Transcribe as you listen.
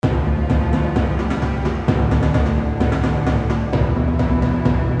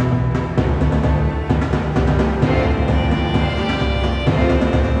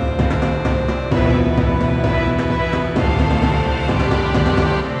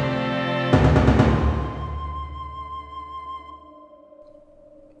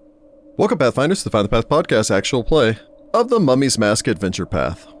Welcome, Pathfinders, to the Find the Path podcast actual play of the Mummy's Mask Adventure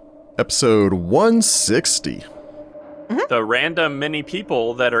Path, episode 160. The random many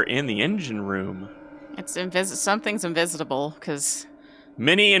people that are in the engine room. It's something's invisible, because...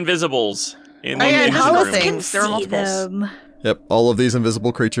 Many invisibles in the and engine hollow room. things. There are multiples. Them. Yep, all of these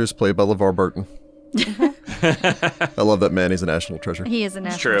invisible creatures played by LeVar Burton. I love that man, he's a national treasure. He is a It's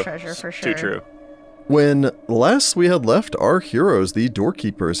national true. treasure for sure. Too true. When last we had left, our heroes, the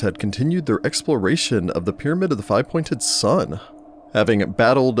Doorkeepers, had continued their exploration of the Pyramid of the Five-Pointed Sun, having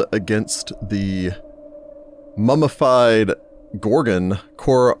battled against the mummified Gorgon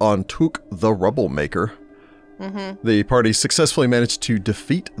Kor-Antuk the Rubble Maker. The party successfully managed to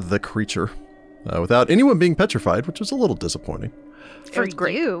defeat the creature without anyone being petrified, which was a little disappointing. For was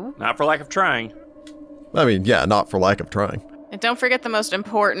great. you. Not for lack of trying. I mean, yeah, not for lack of trying. And don't forget the most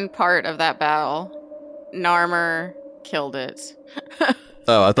important part of that battle. Narmer killed it.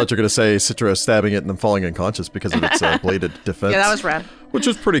 Oh, I thought you were going to say Citra stabbing it and then falling unconscious because of its bladed defense. Yeah, that was rad. Which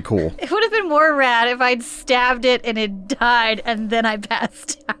was pretty cool. It would have been more rad if I'd stabbed it and it died and then I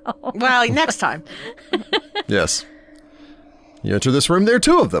passed out. Well, next time. Yes. You enter this room, there are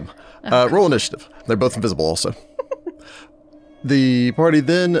two of them. Roll initiative. They're both invisible also. The party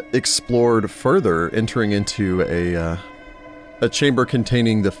then explored further, entering into a chamber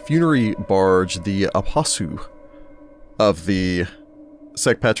containing the funerary barge, the Apasu, of the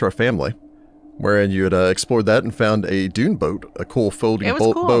Sekpatra family, wherein you had explored that and found a dune boat, a cool folding It was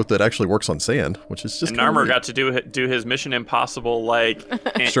cool. boat that actually works on sand, which is just And kinda Narmer neat. got to do his Mission Impossible, like,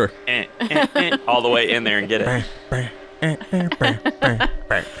 Sure. all the way in there and get it.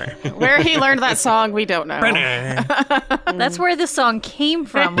 Where he learned that song, we don't know. That's where this song came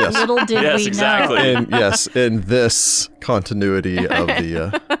from. Yes. Little did Yes, we exactly. know. in yes, in this continuity of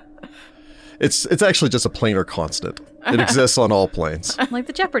the it's actually just a planar constant. It exists on all planes. Like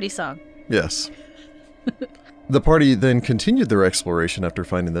the Jeopardy song. Yes. The party then continued their exploration after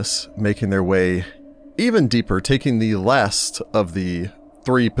finding this, making their way even deeper, taking the last of the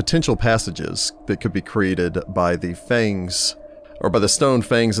three potential passages that could be created by the fangs, or by the stone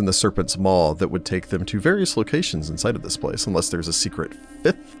fangs in the serpent's maw that would take them to various locations inside of this place, unless there's a secret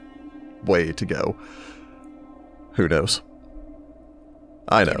fifth way to go. Who knows?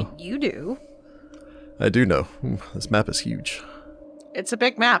 I know. You do. I do know. This map is huge. It's a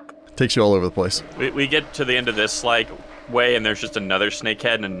big map. Takes you all over the place. We get to the end of this, like, way, and there's just another snake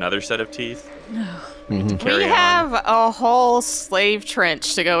head and another set of teeth. Mm-hmm. Carry We on. have a whole slave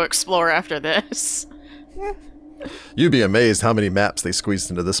trench to go explore after this. You'd be amazed how many maps they squeezed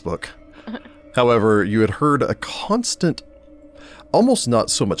into this book. However, you had heard a constant, almost not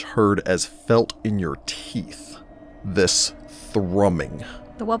so much heard as felt in your teeth, this thrumming.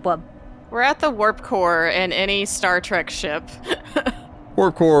 The wub wub. We're at the warp core in any Star Trek ship.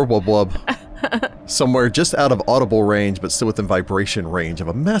 Warp core, wub wub. Somewhere just out of audible range, but still within vibration range of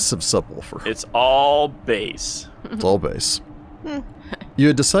a massive subwoofer. It's all bass. It's all base. You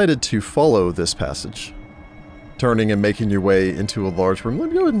had decided to follow this passage, turning and making your way into a large room. Let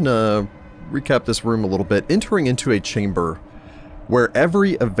me go ahead and recap this room a little bit. Entering into a chamber where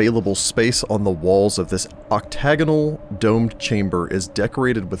every available space on the walls of this octagonal domed chamber is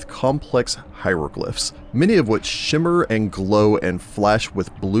decorated with complex hieroglyphs, many of which shimmer and glow and flash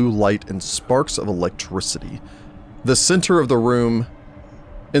with blue light and sparks of electricity. In the center of the room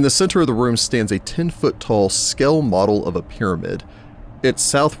stands a 10-foot tall scale model of a pyramid. Its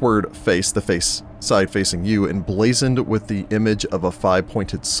southward face, the side facing you, emblazoned with the image of a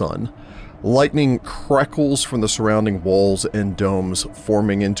five-pointed sun. Lightning crackles from the surrounding walls and domes,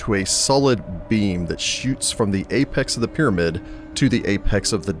 forming into a solid beam that shoots from the apex of the pyramid to the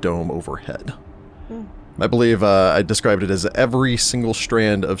apex of the dome overhead. I believe I described it as every single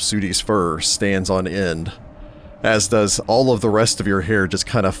strand of Sudi's fur stands on end, as does all of the rest of your hair just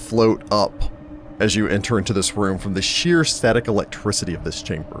kind of float up as you enter into this room from the sheer static electricity of this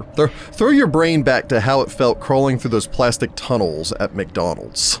chamber. Throw your brain back to how it felt crawling through those plastic tunnels at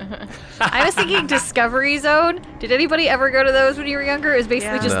McDonald's. I was thinking Discovery Zone. Did anybody ever go to those when you were younger? It was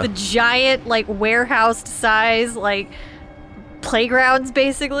basically Yeah. just No. the giant, like, warehouse size, like, playgrounds,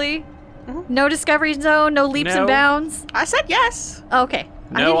 basically. No Discovery Zone, no leaps No. and bounds. I said yes. Okay.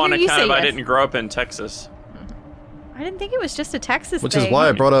 I No, didn't on hear you account say of I yes. didn't grow up in Texas. I didn't think it was just a Texas Which thing. is why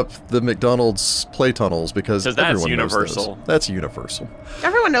I brought up the McDonald's play tunnels, because 'Cause that's everyone knows universal. those. That's universal.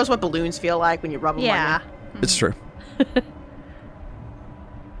 Everyone knows what balloons feel like when you rub them Yeah. on you. It's true.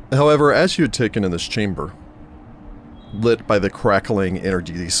 However, as you had taken in this chamber, lit by the crackling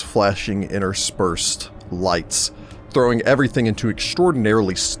energy, these flashing interspersed lights, throwing everything into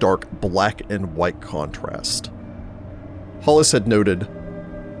extraordinarily stark black and white contrast. Hollis had noted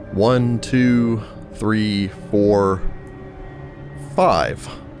 1, 2, 3, 4, 5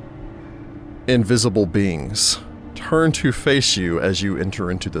 invisible beings turn to face you as you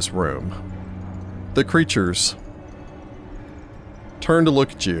enter into this room. The creatures turn to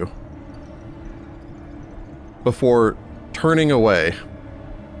look at you before turning away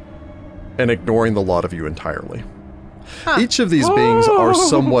and ignoring the lot of you entirely. Each of these beings are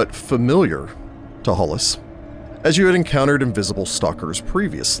somewhat familiar to Hollis, as you had encountered invisible stalkers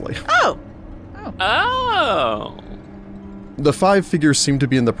previously. Oh, Oh. The 5 figures seem to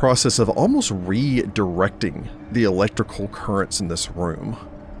be in the process of almost redirecting the electrical currents in this room,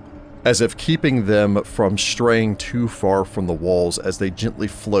 as if keeping them from straying too far from the walls as they gently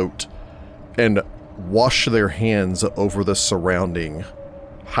float and wash their hands over the surrounding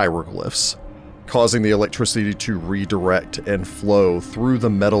hieroglyphs, causing the electricity to redirect and flow through the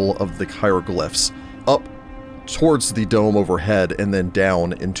metal of the hieroglyphs up towards the dome overhead and then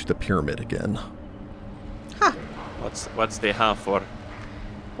down into the pyramid again. What's they have for?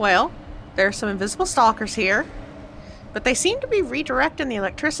 well, there's some invisible stalkers here, but they seem to be redirecting the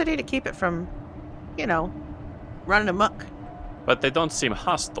electricity to keep it from, running amok. But they don't seem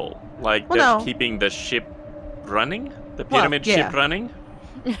hostile. Like Well, they're no. keeping the ship running? The Well, pyramid yeah. ship running?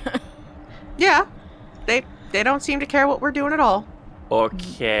 Yeah, they don't seem to care what we're doing at all.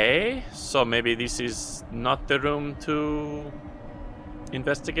 Okay, so maybe this is not the room to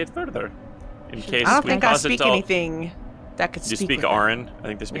investigate further. In case I don't we think I cause it speak to- anything that could You speak speak with them. Aran? I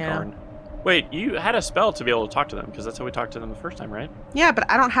think they speak Yeah. Aran. Wait, you had a spell to be able to talk to them, because that's how we talked to them the first time, right? Yeah, but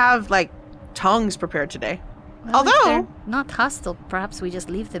I don't have, tongues prepared today. Well, if Although- they're not hostile, perhaps we just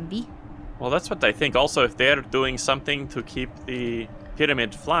leave them be. Well, that's what I think. Also, if they're doing something to keep the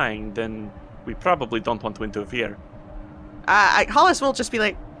pyramid flying, then we probably don't want to interfere. Hollis will just be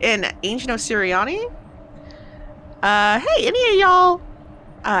like, in Ancient Osiriani? Hey, any of y'all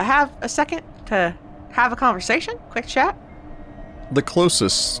have a second to have a conversation? Quick chat? The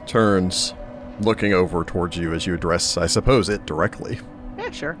closest turns, looking over towards you as you address, I suppose, it directly.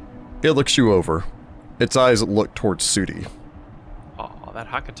 Yeah, sure. It looks you over. Its eyes look towards Sudi. Oh, that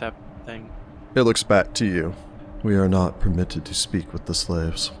Hakatep thing. It looks back to you. We are not permitted to speak with the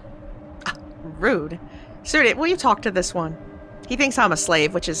slaves. Rude. Sudi, will you talk to this one? He thinks I'm a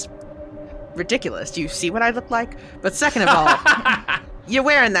slave, which is ridiculous. Do you see what I look like? But second of all, you're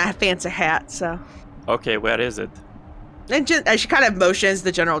wearing that fancy hat, so... Okay, where is it? And she kind of motions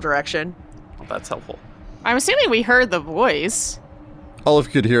the general direction. Well, that's helpful. I'm assuming we heard the voice. Olive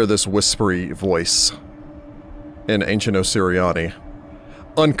could hear this whispery voice in Ancient Osiriani.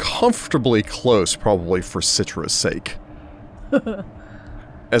 Uncomfortably close, probably for Citra's sake.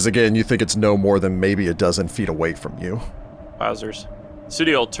 As again, you think it's no more than maybe a dozen feet away from you. Wowzers.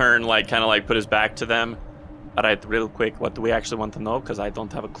 Sudi will turn, kind of put his back to them. All right, real quick, what do we actually want to know? Because I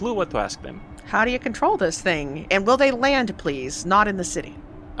don't have a clue what to ask them. How do you control this thing? And will they land, please? Not in the city.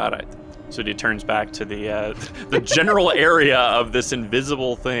 All right. Sudi turns back to the general area of this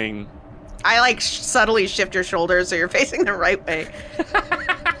invisible thing. I subtly shift your shoulders so you're facing the right way.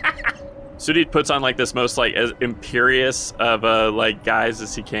 Sudi puts on this most as imperious of guise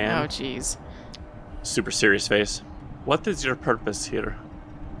as he can. Oh, jeez. Super serious face. What is your purpose here?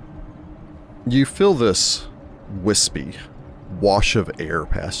 You feel this wispy wash of air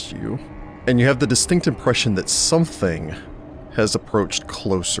past you, and you have the distinct impression that something has approached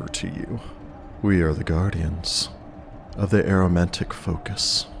closer to you. We are the guardians of the aromantic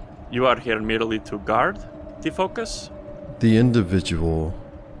focus. You are here merely to guard the focus? The individual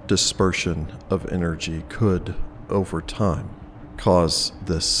dispersion of energy could, over time, cause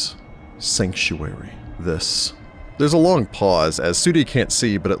this sanctuary, this... There's a long pause as Sudi can't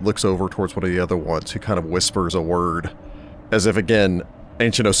see, but it looks over towards one of the other ones who kind of whispers a word, as if, again,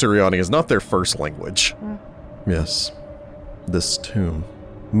 Ancient Osiriani is not their first language. Yes, this tomb.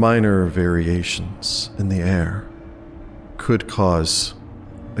 Minor variations in the air could cause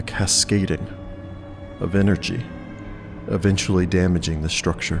a cascading of energy, eventually damaging the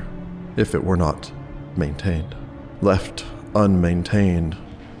structure if it were not maintained. Left unmaintained,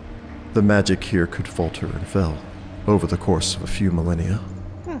 the magic here could falter and fail over the course of a few millennia.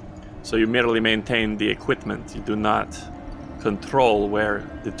 So you merely maintain the equipment. You do not control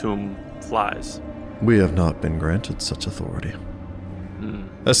where the tomb flies. We have not been granted such authority.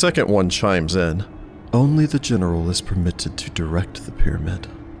 A second one chimes in. Only the general is permitted to direct the pyramid.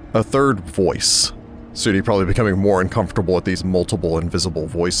 A third voice. Sudi probably becoming more uncomfortable at these multiple invisible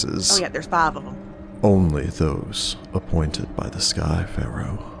voices. Oh yeah, there's 5 of them. Only those appointed by the Sky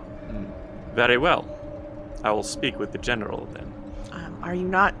Pharaoh. Very well. I will speak with the general then. Are you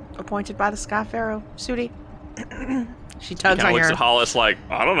not appointed by the Sky Pharaoh, Sudi? She He tugs kind of on looks your, at Hollis like,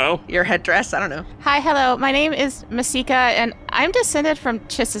 I don't know. your headdress. I don't know. Hi, hello. My name is Masika, and I'm descended from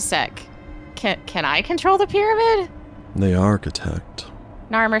Chisisek. Can I control the pyramid? The architect.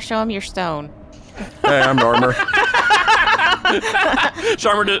 Narmer, show him your stone. Hey, I'm Narmer.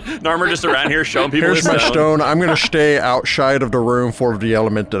 Narmer just around here showing people Here's his my stone. stone. I'm going to stay outside of the room for the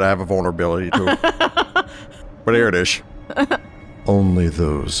element that I have a vulnerability to. But here it is. Only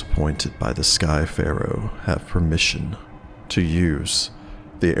those appointed by the Sky Pharaoh have permission to use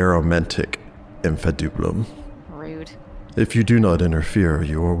the aromantic infedulum. Rude. If you do not interfere,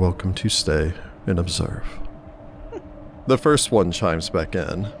 you are welcome to stay and observe. The first one chimes back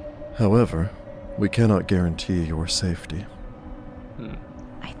in. However, we cannot guarantee your safety.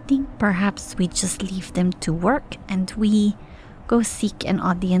 I think perhaps we just leave them to work and we go seek an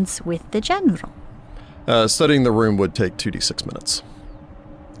audience with the general. Studying the room would take 2d6 minutes.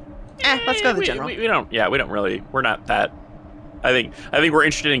 Let's go to the general. We don't. Yeah, we don't really. We're not that. I think we're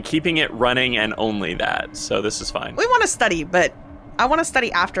interested in keeping it running and only that. So this is fine. We want to study, but I want to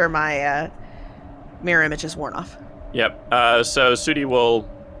study after my mirror image is worn off. Yep. So Sudi will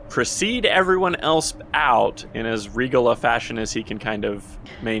precede everyone else out in as regal a fashion as he can kind of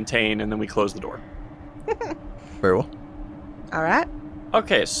maintain, and then we close the door. Very well. All right.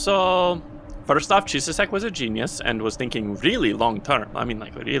 Okay, so first off, Chisisek was a genius and was thinking really long term. I mean,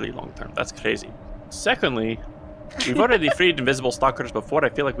 like really long term. That's crazy. Secondly, we've already freed invisible stalkers before. I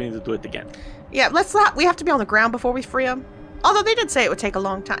feel like we need to do it again. Yeah, we have to be on the ground before we free them. Although they did say it would take a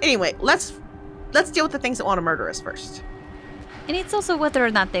long time. Anyway, let's deal with the things that want to murder us first. And it's also whether or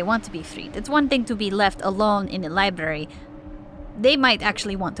not they want to be freed. It's one thing to be left alone in a library. They might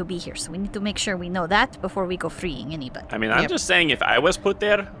actually want to be here, so we need to make sure we know that before we go freeing anybody. I mean, I'm Yep. just saying, if I was put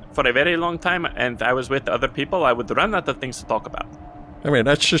there for a very long time and I was with other people, I would run out of things to talk about. I mean,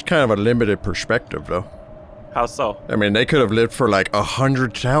 that's just kind of a limited perspective, though. How so? I mean, they could have lived for like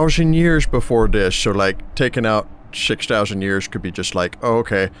 100,000 years before this, so like taking out 6,000 years could be just like, oh,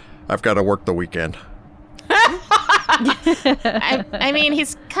 okay, I've got to work the weekend. I mean,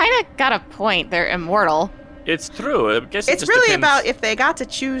 he's kind of got a point. They're immortal. It's true. I guess it It's just really depends. about if they got to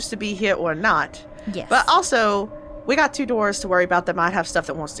choose to be here or not. Yes. But also, we got 2 doors to worry about that might have stuff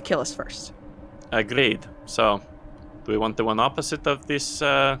that wants to kill us first. Agreed. So, do we want the one opposite of this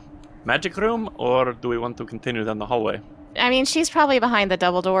magic room, or do we want to continue down the hallway? I mean, she's probably behind the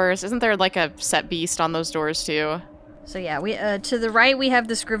double doors. Isn't there like a set beast on those doors too? So yeah, we to the right we have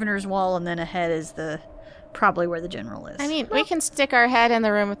the Scrivener's Wall, and then ahead is probably where the general is. I mean, we can stick our head in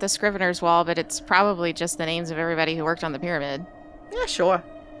the room with the Scrivener's Wall, but it's probably just the names of everybody who worked on the pyramid. Yeah, sure.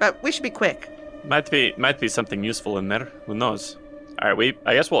 But we should be quick. Might be something useful in there. Who knows? All right,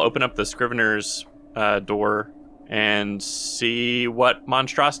 I guess we'll open up the Scrivener's door and see what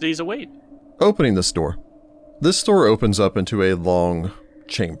monstrosities await. Opening this door. This door opens up into a long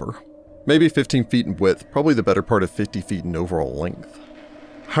chamber. Maybe 15 feet in width, probably the better part of 50 feet in overall length.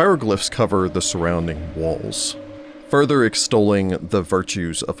 Hieroglyphs cover the surrounding walls, further extolling the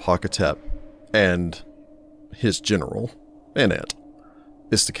virtues of Hakatep and his general, and aunt,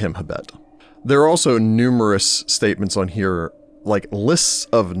 Istakhem-Habet. There are also numerous statements on here, like lists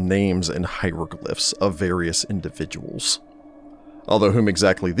of names and hieroglyphs of various individuals. Although whom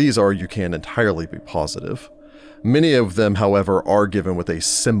exactly these are, you can't entirely be positive. Many of them, however, are given with a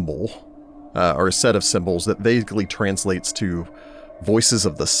symbol, or a set of symbols that vaguely translates to Voices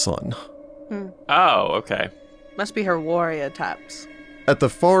of the Sun. Oh, okay. Must be her warrior types. At the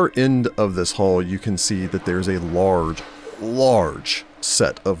far end of this hall, you can see that there's a large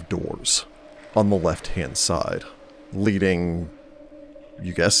set of doors on the left-hand side, leading,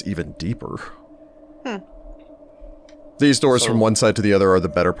 you guess, even deeper. These doors from one side to the other are the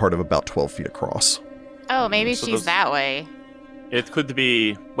better part of about 12 feet across. Oh, maybe So she's those- that way. It could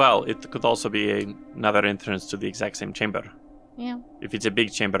be, well, it could also be another entrance to the exact same chamber. Yeah. If it's a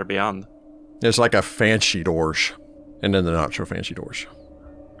big chamber beyond. There's like a fancy doors, and then the not so fancy doors.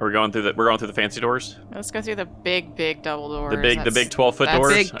 We're going through the fancy doors? Let's go through the big double doors. The big 12-foot that's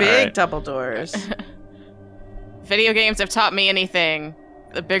doors? Big All right. double doors. Video games have taught me anything.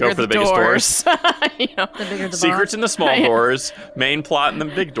 The bigger Go for the, the biggest doors. You know? the bigger the Secrets in the small Yeah. doors, main plot in the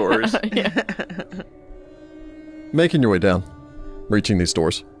big doors. Yeah. Making your way down, reaching these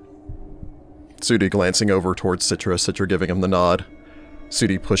doors. Sudi glancing over towards Citra giving him the nod.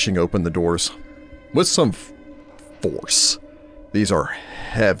 Sudi pushing open the doors. With some force. These are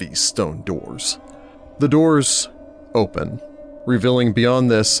heavy stone doors. The doors open, revealing beyond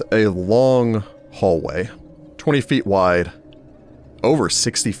this a long hallway, 20 feet wide, over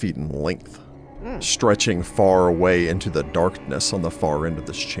 60 feet in length, stretching far away into the darkness on the far end of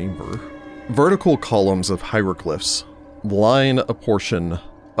this chamber. Vertical columns of hieroglyphs line a portion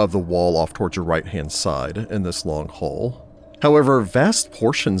of the wall off towards your right-hand side in this long hall. However, vast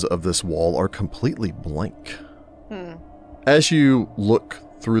portions of this wall are completely blank. As you look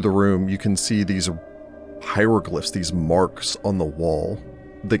through the room, you can see these hieroglyphs, these marks on the wall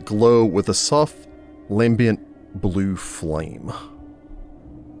that glow with a soft, lambent blue flame.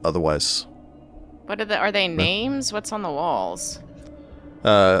 Otherwise... Are they names? What's on the walls?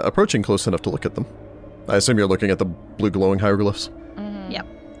 Approaching close enough to look at them. I assume you're looking at the blue glowing hieroglyphs? Yep.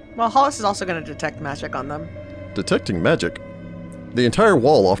 Well, Hollis is also going to detect magic on them. Detecting magic. The entire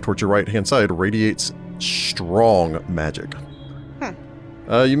wall off towards your right-hand side radiates strong magic.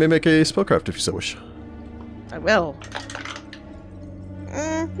 You may make a spellcraft if you so wish. I will.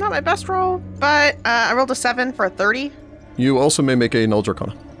 Not my best roll, but I rolled a 7 for a 30. You also may make a Knowledge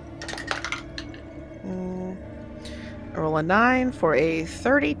Arcana. I roll a 9 for a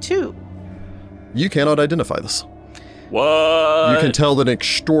 32. You cannot identify this. What? You can tell that an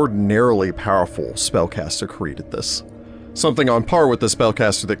extraordinarily powerful spellcaster created this. Something on par with the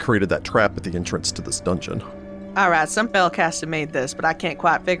spellcaster that created that trap at the entrance to this dungeon. Alright, some spellcaster made this, but I can't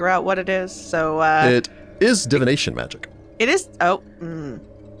quite figure out what it is, so It is divination magic. It is...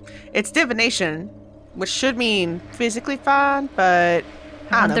 It's divination, which should mean physically fine, but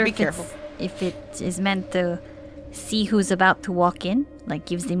I don't know, wonder be careful. if it is meant to see who's about to walk in, like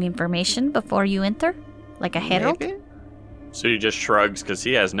gives them information before you enter, like a herald. Maybe. So he just shrugs because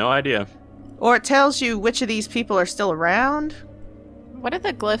he has no idea. Or it tells you which of these people are still around. What did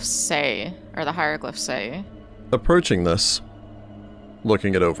the glyphs say? Or the hieroglyphs say? Approaching this,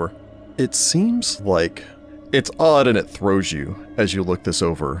 looking it over, it seems like it's odd and it throws you as you look this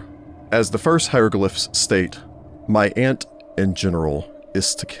over. As the first hieroglyphs state, my aunt and general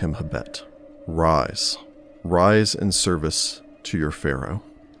Istakhem-Habet, rise. Rise in service to your pharaoh.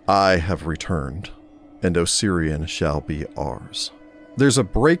 I have returned, and Osirian shall be ours. There's a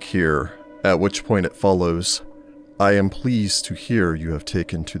break here, at which point it follows, I am pleased to hear you have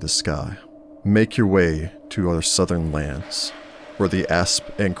taken to the sky. Make your way to our southern lands, where the Asp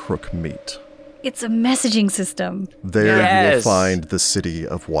and Crook meet. It's a messaging system. There you will Yes. find the city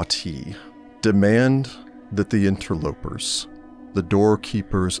of Wati. Demand that the interlopers, the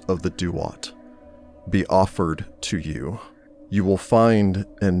doorkeepers of the Duat, be offered to you. You will find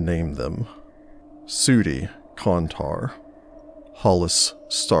and name them Sudi Kontar, Hollis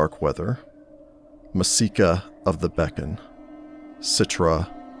Starkweather, Masika of the Beacon, Citra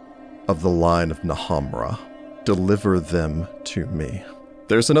of the line of Nahamra. Deliver them to me.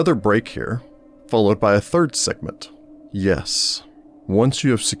 There's another break here, followed by a third segment. Yes, once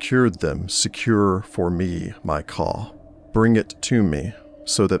you have secured them, secure for me my call. Bring it to me,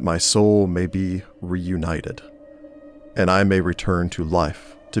 so that my soul may be reunited, and I may return to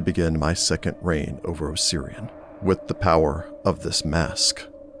life to begin my second reign over Osirian. With the power of this mask,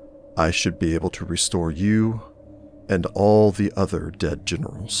 I should be able to restore you and all the other dead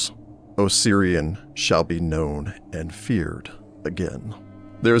generals. Osirian shall be known and feared again.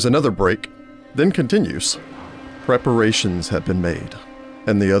 There is another break, then continues. Preparations have been made,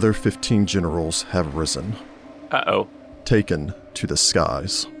 and the other 15 generals have risen. Uh-oh. Taken to the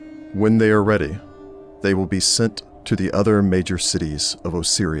skies. When they are ready, they will be sent to the other major cities of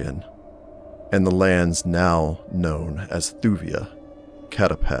Osirian and the lands now known as Thuvia,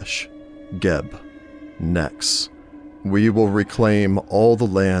 Katapesh, Geb. Next, we will reclaim all the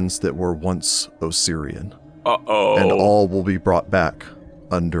lands that were once Osirian, Uh-oh. and all will be brought back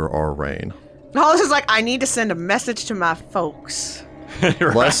under our reign. Hollis is like, I need to send a message to my folks.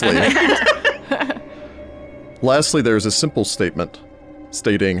 Lastly, there is a simple statement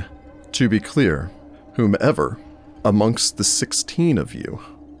stating, to be clear, whomever amongst the 16 of you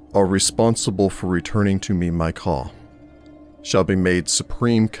are responsible for returning to me my call shall be made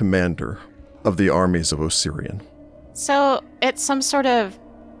supreme commander of the armies of Osirian. So it's some sort of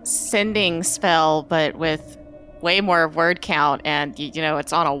sending spell, but with way more word count, and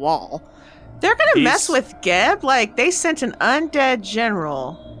it's on a wall. They're gonna These- mess with Geb? Like, they sent an undead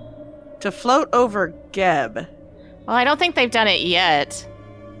general to float over Geb. Well, I don't think they've done it yet.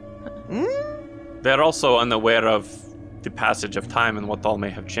 They're also unaware of the passage of time and what all may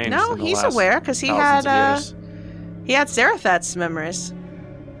have changed. No, in the he's last aware, because he thousands had of years. Seraphat's memories.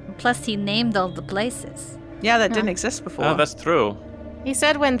 Plus, he named all the places. Yeah, that didn't exist before. Oh, that's true. He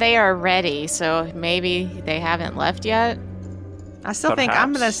said when they are ready, so maybe they haven't left yet. I still think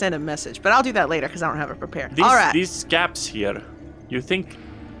I'm Perhaps. gonna send a message, but I'll do that later because I don't have it prepared. These, All right. these gaps here, you think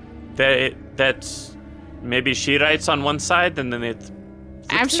that maybe she writes on one side and then it...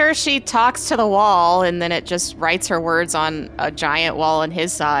 I'm sure she talks to the wall, and then it just writes her words on a giant wall on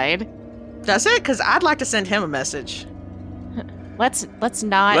his side. Does it? Because I'd like to send him a message. Let's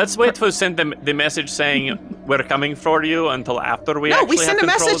not. Let's wait to send them the message saying we're coming for you until after we No, actually we send a have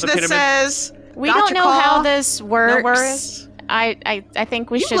control message of the that pyramid. says, We "Got don't your know call. how this works. No worries." I think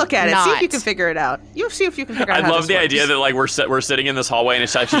we You should look at it. not. See if you can figure it out. You see if you can figure out I how love this the works. idea that like we're sitting in this hallway and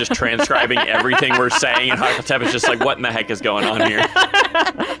it's actually just transcribing everything we're saying, and Hakatep is just like, what in the heck is going on here?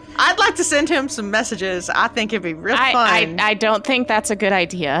 I'd like to send him some messages. I think it'd be real fun. I don't think that's a good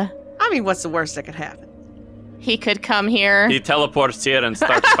idea. I mean, what's the worst that could happen? He could come here. He teleports here and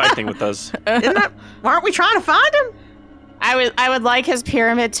starts fighting with us. Isn't that? Aren't we trying to find him? I would like his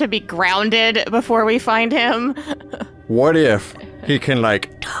pyramid to be grounded before we find him. What if he can,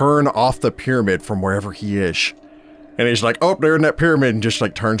 like, turn off the pyramid from wherever he is? And he's like, oh, they're in that pyramid, and just,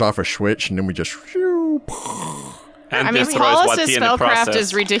 like, turns off a switch, and then we just... And I mean, destroys Paulus' Wati in the spellcraft process.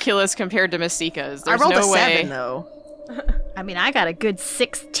 is ridiculous compared to Masika's. I There's rolled no a way. 7, though. I mean, I got a good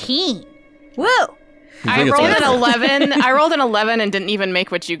 16. Woo! I think it's rolled like- an 11. I rolled an 11 and didn't even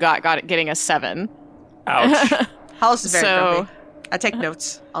make what you got getting a 7. Ouch. Hollis is very So- grumpy. I take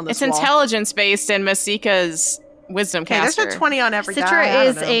notes on this It's wall. intelligence based and Masika's wisdom Okay, there's caster. a 20 on every die. Citra I don't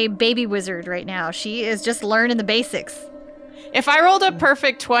is know. a baby wizard right now. She is just learning the basics. If I rolled a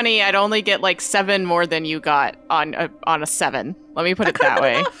perfect 20, I'd only get like 7 more than you got on a 7. Let me put it that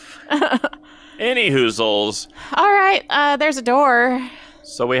way. Any hoozles. All right, there's a door.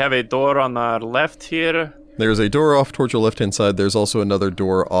 So we have a door on our left here. There's a door off towards your left-hand side. There's also another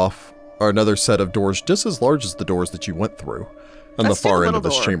door off, or another set of doors just as large as the doors that you went through on Let's the do the far end little of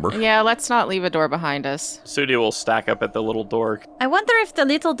this door. chamber. Yeah, let's not leave a door behind us. Sudi will stack up at the little door. I wonder if the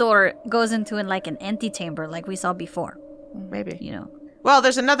little door goes into like an antechamber like we saw before. Maybe. You know. Well,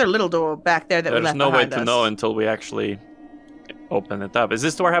 there's another little door back there that we There's left no way behind to us. know until we actually open it up. Does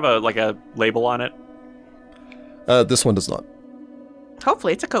this door have a label on it? This one does not.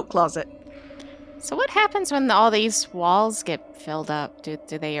 Hopefully, it's a coat closet. So what happens when all these walls get filled up? Do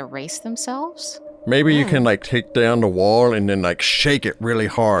they erase themselves? Maybe you can, like, take down the wall and then, like, shake it really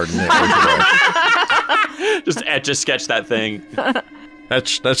hard. And then it goes away. Just etch a sketch that thing.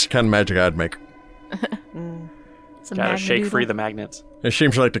 That's the kind of magic I'd make. It's a Gotta shake magnadoodle. free the magnets. It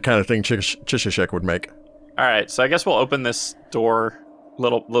seems like the kind of thing Chishishek would make. Alright, so I guess we'll open this door,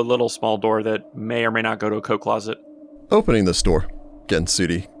 little small door that may or may not go to a coat closet. Opening this door. Again,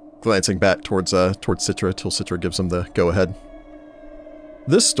 Sudi glancing back towards Citra till Citra gives him the go-ahead.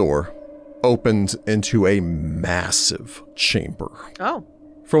 This door opens into a massive chamber. Oh.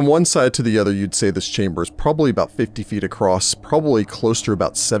 From one side to the other, you'd say this chamber is probably about 50 feet across, probably close to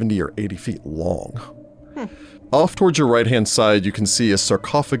about 70 or 80 feet long. Off towards your right-hand side, you can see a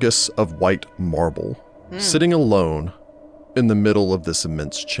sarcophagus of white marble, sitting alone in the middle of this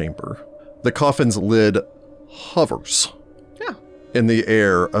immense chamber. The coffin's lid hovers in the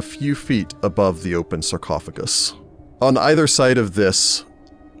air a few feet above the open sarcophagus. On either side of this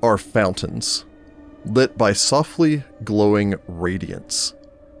are fountains, lit by softly glowing radiance,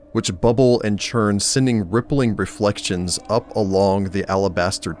 which bubble and churn, sending rippling reflections up along the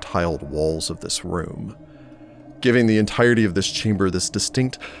alabaster tiled walls of this room, giving the entirety of this chamber this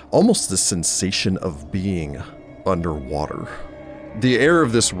distinct, almost the sensation of being underwater. The air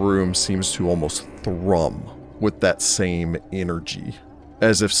of this room seems to almost thrum with that same energy,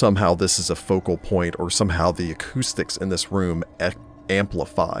 as if somehow this is a focal point or somehow the acoustics in this room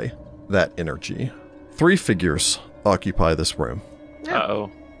amplify that energy. 3 figures occupy this room.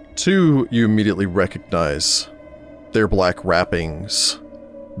 Uh-oh. 2 you immediately recognize. Their black wrappings,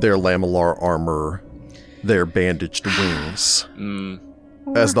 their lamellar armor, their bandaged wings,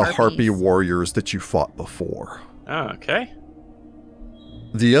 as the harpy warriors that you fought before. Oh, okay.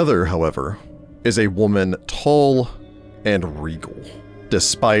 The other, however, is a woman tall and regal,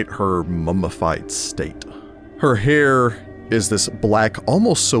 despite her mummified state. Her hair is this black,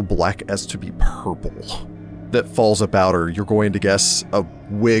 almost so black as to be purple, that falls about her. You're going to guess a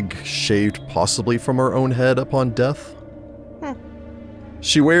wig shaved possibly from her own head upon death?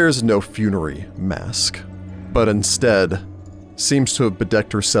 She wears no funerary mask, but instead seems to have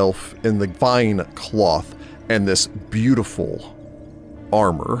bedecked herself in the fine cloth and this beautiful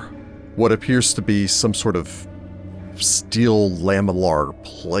armor, what appears to be some sort of steel lamellar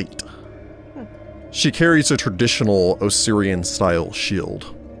plate. She carries a traditional Osirian-style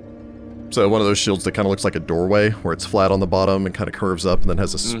shield. So one of those shields that kind of looks like a doorway, where it's flat on the bottom and kind of curves up and then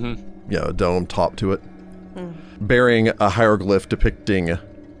has a dome top to it. Bearing a hieroglyph depicting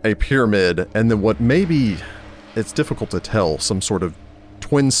a pyramid, and then what maybe, it's difficult to tell, some sort of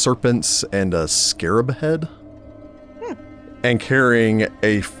twin serpents and a scarab head. And carrying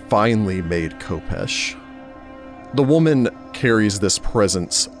a finely made khopesh. The woman carries this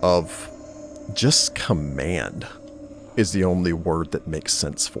presence of Just command is the only word that makes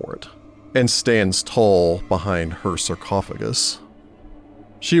sense for it, and stands tall behind her sarcophagus.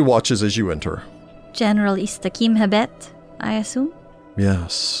 She watches as you enter. General Istakim Habet, I assume?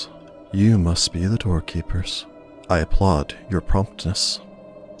 Yes, you must be the doorkeepers. I applaud your promptness.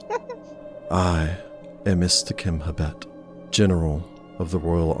 I am Istakim Habet, General of the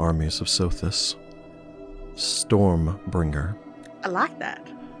Royal Armies of Sothis, Stormbringer, I like that.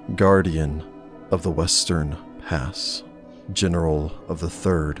 Guardian of the Western Pass, General of the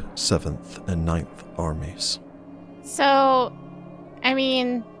 3rd, 7th, and 9th Armies. So, I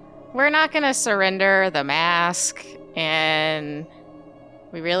mean, we're not going to surrender the mask, and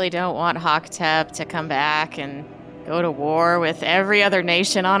we really don't want Hakhtep to come back and go to war with every other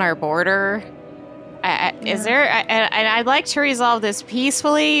nation on our border. Is there? I'd like to resolve this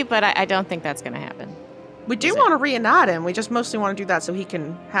peacefully, but I don't think that's going to happen. We do want to reunite him. We just mostly want to do that so he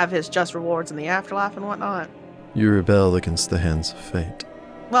can have his just rewards in the afterlife and whatnot. You rebel against the hands of fate.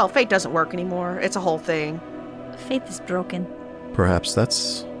 Well, fate doesn't work anymore. It's a whole thing. Faith is broken. Perhaps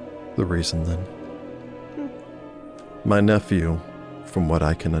that's the reason then. My nephew, from what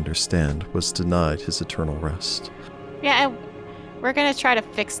I can understand, was denied his eternal rest. Yeah, we're going to try to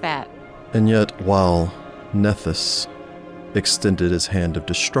fix that. And yet, while Nethys extended his hand of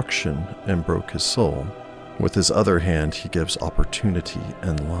destruction and broke his soul, with his other hand he gives opportunity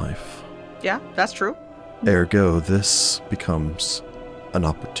and life. Yeah, that's true. Ergo, this becomes an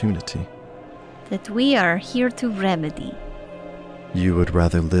opportunity. That we are here to remedy. You would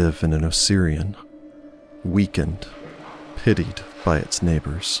rather live in an Osirian, weakened, pitied by its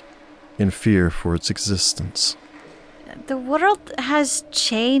neighbors, in fear for its existence. The world has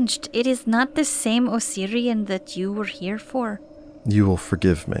changed. It is not the same Osirian that you were here for. You will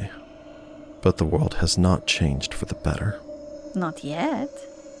forgive me, but the world has not changed for the better. Not yet.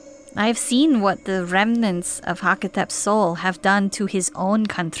 I've seen what the remnants of Hakhtep's soul have done to his own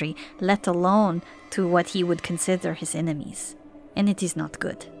country, let alone to what he would consider his enemies. And it is not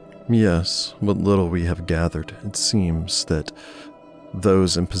good. Yes, what little we have gathered, it seems that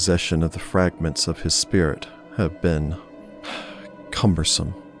those in possession of the fragments of his spirit have been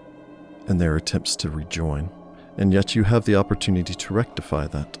cumbersome in their attempts to rejoin. And yet you have the opportunity to rectify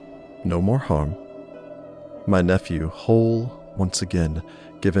that. No more harm. My nephew, whole once again,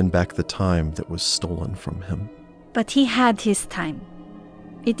 given back the time that was stolen from him. But he had his time.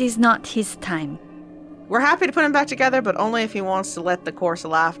 It is not his time. We're happy to put him back together, but only if he wants to let the course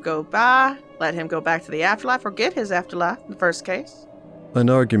of life go by, let him go back to the afterlife, or get his afterlife in the first case. An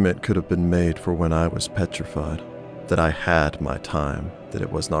argument could have been made for when I was petrified, that I had my time, that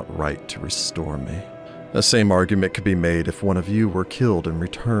it was not right to restore me. The same argument could be made if one of you were killed and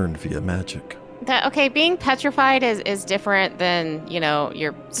returned via magic. Being petrified is different than,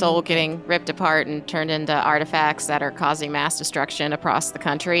 your soul getting ripped apart and turned into artifacts that are causing mass destruction across the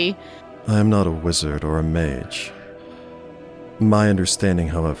country. I am not a wizard or a mage. My understanding,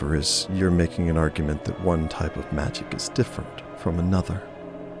 however, is you're making an argument that one type of magic is different from another.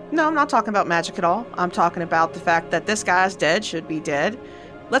 No, I'm not talking about magic at all. I'm talking about the fact that this guy's dead, should be dead.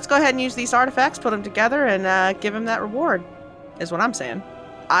 Let's go ahead and use these artifacts, put them together, and give him that reward, is what I'm saying.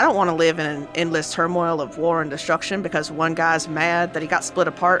 I don't want to live in an endless turmoil of war and destruction because one guy's mad that he got split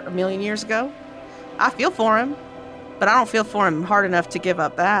apart 1,000,000 years ago. I feel for him, but I don't feel for him hard enough to give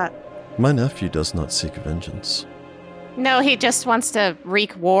up that. My nephew does not seek vengeance. No, he just wants to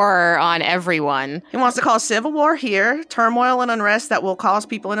wreak war on everyone. He wants to cause civil war here, turmoil and unrest that will cause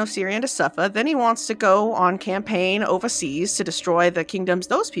people in Osirian to suffer. Then he wants to go on campaign overseas to destroy the kingdoms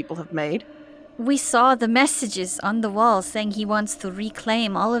those people have made. We saw the messages on the wall saying he wants to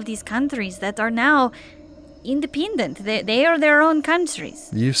reclaim all of these countries that are now independent. They are their own countries.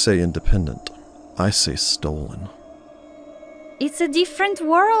 You say independent. I say stolen. It's a different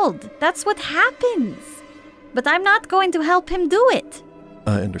world. That's what happens. But I'm not going to help him do it.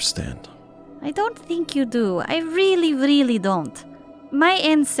 I understand. I don't think you do. I really, really don't. My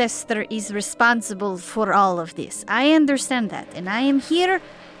ancestor is responsible for all of this. I understand that, and I am here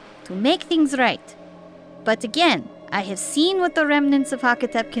to make things right. But again, I have seen what the remnants of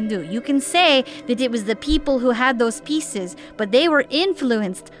Hakhtep can do. You can say that it was the people who had those pieces, but they were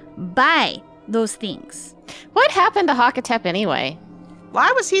influenced by those things. What happened to Hakhtep anyway?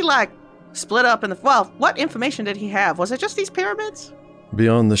 Why was he, split up in the... Well, what information did he have? Was it just these pyramids?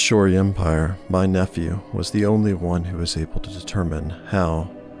 Beyond the Shori Empire, my nephew was the only one who was able to determine how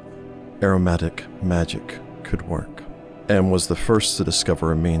aromatic magic could work, and was the first to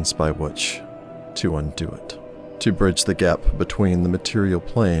discover a means by which to undo it, to bridge the gap between the material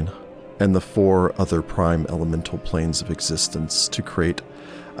plane and the 4 other prime elemental planes of existence to create,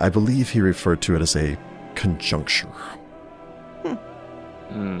 I believe he referred to it as a conjuncture.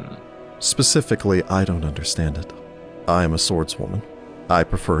 Specifically, I don't understand it. I am a swordswoman. I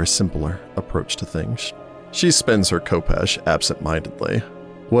prefer a simpler approach to things. She spins her khopesh absent-mindedly.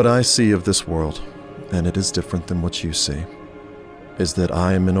 What I see of this world, and it is different than what you see, is that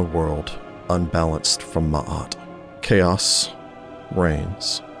I am in a world unbalanced from Ma'at. Chaos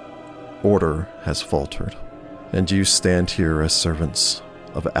reigns. Order has faltered. And you stand here as servants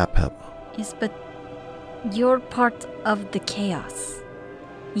of Apep. Yes, but you're part of the chaos.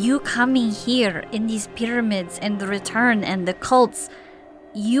 You coming here in these pyramids and the return and the cults,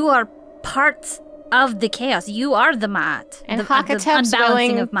 you are part of the chaos. You are the Ma'at. And the Hakatep's unbalancing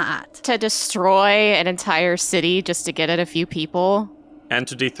willing of Ma'at. to destroy an entire city just to get at a few people. And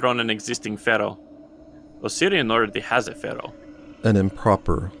to dethrone an existing pharaoh. Osirian already has a pharaoh. An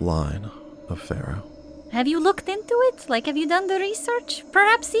improper line of Pharaoh. Have you looked into it? Like, have you done the research?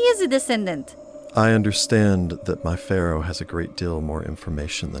 Perhaps he is a descendant. I understand that my Pharaoh has a great deal more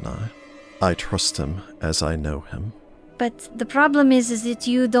information than I. I trust him as I know him. But the problem is that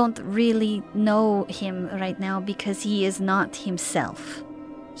you don't really know him right now because he is not himself.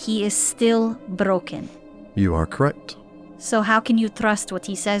 He is still broken. You are correct. So how can you trust what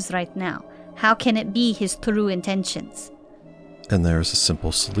he says right now? How can it be his true intentions? And there is a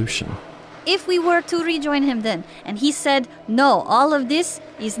simple solution. If we were to rejoin him then, and he said, no, all of this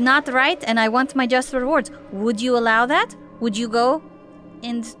is not right and I want my just rewards, would you allow that? Would you go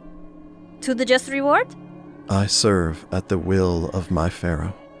and to the just reward? I serve at the will of my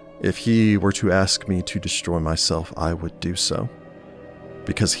Pharaoh. If he were to ask me to destroy myself, I would do so.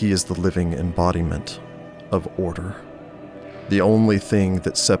 Because he is the living embodiment of order. The only thing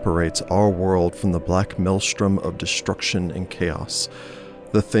that separates our world from the black maelstrom of destruction and chaos.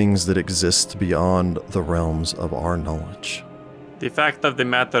 The things that exist beyond the realms of our knowledge. The fact of the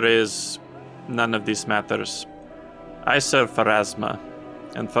matter is, none of this matters. I serve Pharasma,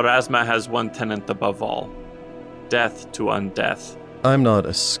 and Pharasma has one tenet above all. Death to undeath. I'm not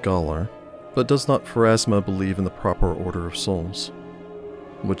a scholar, but does not Pharasma believe in the proper order of souls?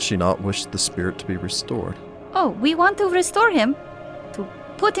 Would she not wish the spirit to be restored? Oh, we want to restore him, to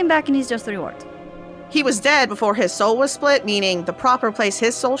put him back in his just reward. He was dead before his soul was split, meaning the proper place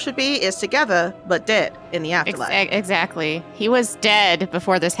his soul should be is together, but dead in the afterlife. Exactly. He was dead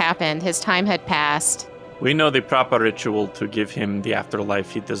before this happened. His time had passed. We know the proper ritual to give him the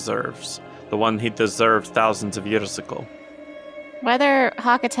afterlife he deserves. The one he deserved thousands of years ago. Whether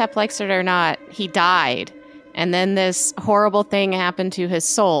Hakatep likes it or not, he died. And then this horrible thing happened to his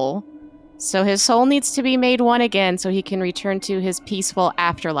soul. So his soul needs to be made one again so he can return to his peaceful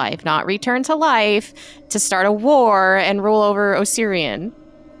afterlife, not return to life to start a war and rule over Osirian.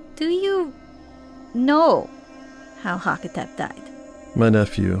 Do you know how Hakatep died? My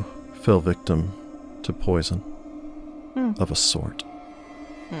nephew fell victim to poison of a sort.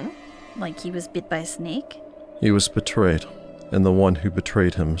 Like he was bit by a snake? He was betrayed, and the one who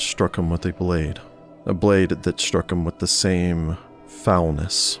betrayed him struck him with a blade that struck him with the same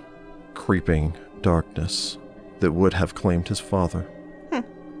foulness, creeping darkness that would have claimed his father.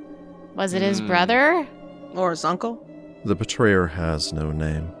 Was it his brother? Or his uncle? The betrayer has no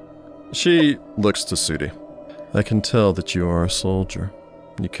name. She looks to Sudi. I can tell that you are a soldier.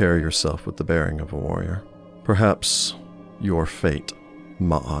 You carry yourself with the bearing of a warrior. Perhaps your fate,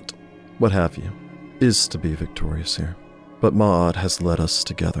 Ma'at, what have you, is to be victorious here. But Ma'at has led us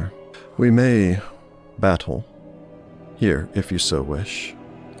together. We may battle here if you so wish,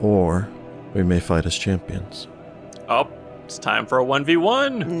 or we may fight as champions. Oh, it's time for a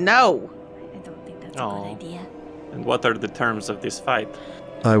 1v1. No. I don't think that's a Oh. good idea. And what are the terms of this fight?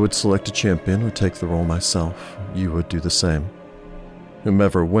 I would select a champion, would take the role myself. You would do the same.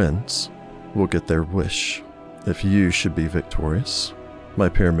 Whomever wins will get their wish. If you should be victorious, my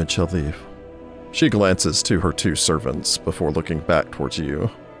pyramid shall leave. She glances to her 2 servants before looking back towards you,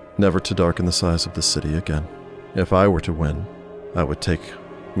 never to darken the size of the city again. If I were to win, I would take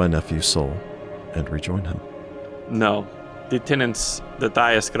my nephew's soul and rejoin him. No. The tenets that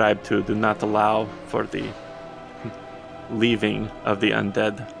I ascribe to do not allow for the leaving of the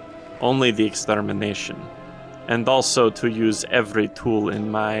undead. Only the extermination. And also to use every tool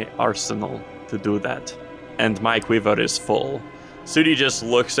in my arsenal to do that. And my quiver is full. Sudi just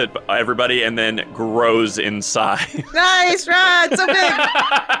looks at everybody and then grows inside. Nice, right? So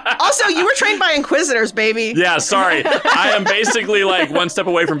big. Also, you were trained by Inquisitors, baby. Yeah, sorry. I am basically like one step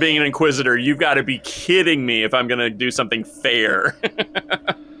away from being an Inquisitor. You've got to be kidding me if I'm going to do something fair.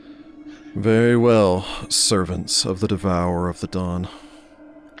 Very well, servants of the Devourer of the Dawn.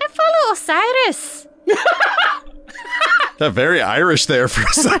 I follow Osiris. Got very Irish there for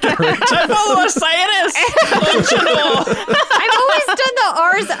a second, Rachel. I follow Osiris! I've always done the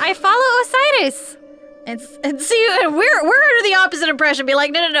R's. I follow Osiris. And see, and we're under the opposite impression. Be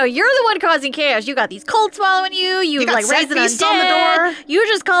like, no, you're the one causing chaos. You got these cults following you. You got like set raising beasts undead. on the door. You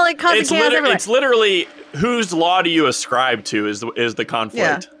just call it causing chaos everywhere. It's literally whose law do you ascribe to is the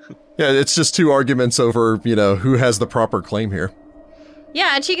conflict. Yeah, it's just two arguments over, who has the proper claim here.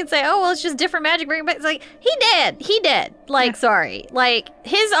 Yeah, and she can say, oh, well, it's just different magic. Bring it back. It's like, he dead. Like, sorry. Like,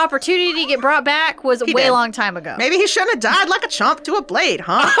 his opportunity to get brought back was a way did. long time ago. Maybe he shouldn't have died like a chump to a blade,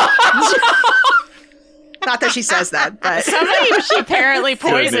 huh? Not that she says that, but Somebody apparently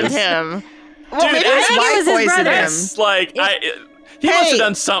poisoned Goodness. him. well, Dude, maybe I his think it wife was his poisoned brother. him. It's like, he must Hey, have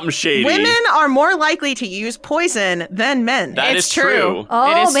done something shady. Women are more likely to use poison than men. That It's is true.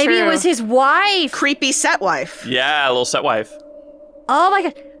 Oh, It is maybe it true. was his wife. Creepy set wife. Yeah, a little set wife. Oh my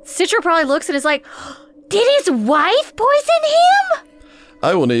god. Citra probably looks and is like, did his wife poison him?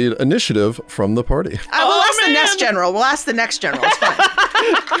 I will need initiative from the party. We'll ask the man. next general. We'll ask the next general. It's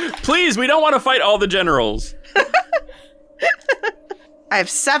fine. Please, we don't want to fight all the generals. I have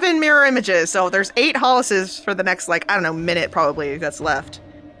 7 mirror images, so there's 8 Hollises for the next, minute probably that's left.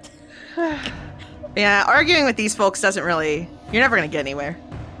 Yeah, arguing with these folks doesn't really... You're never going to get anywhere.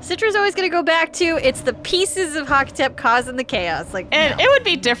 Citra's always going to go back to, it's the pieces of Hakatep causing the chaos. Like, And no. it would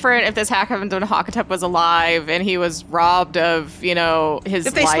be different if this happened when Hakatep was alive and he was robbed of, his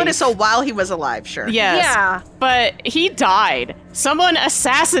If they split his soul while he was alive, sure. Yes. Yeah. But he died. Someone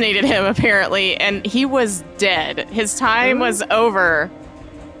assassinated him, apparently, and he was dead. His time was over.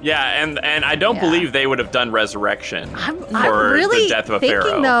 Yeah, and I don't Yeah. believe they would have done resurrection I'm for really the death of a thinking,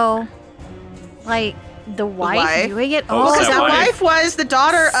 pharaoh. though, like, the wife wife? doing it. Oh, Oh, Because Set that wife. wife was the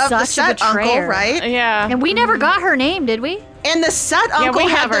daughter of the Such a set uncle, betrayer. right? Yeah. and we never got her name, did we? And the set yeah, uncle we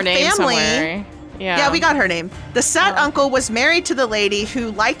had have the her name family. somewhere. Yeah. Yeah, we got her name. The set uncle was married to the lady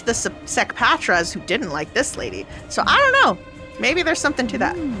who liked the Sekpatras, who didn't like this lady. So I don't know. Maybe there's something to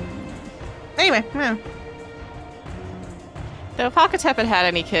that. Anyway, yeah. Though if Hakatep had had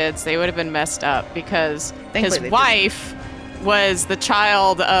any kids, they would have been messed up because Thankfully his they didn't. wife was the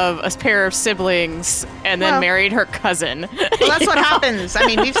child of a pair of siblings and then Well. married her cousin. Well, that's what happens. I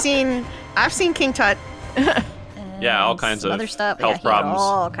mean, I've seen King Tut. Yeah, all And kinds some of other stuff. health Yeah, he had problems.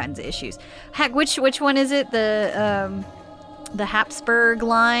 all kinds of issues. Heck, which one is it? The Habsburg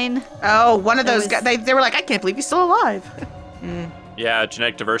line. Oh, one of That those was- guys. They were like, I can't believe he's still alive. Yeah,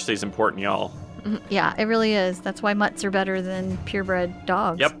 genetic diversity is important, y'all. Yeah, it really is. That's why mutts are better than purebred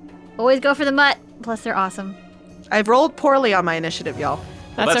dogs. Yep. Always go for the mutt. Plus, they're awesome. I've rolled poorly on my initiative, y'all.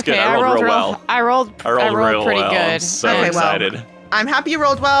 That's okay. good. I rolled real well. I rolled I rolled real pretty well. I'm good. so Okay, well. excited. I'm happy you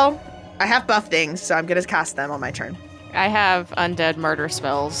rolled well. I have buff things, so I'm going to cast them on my turn. I have undead murder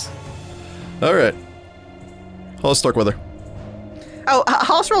spells. All right. Hollis Starkweather. Oh,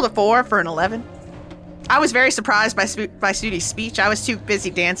 Hollis rolled a 4 for an 11. I was very surprised by Sudi's speech. I was too busy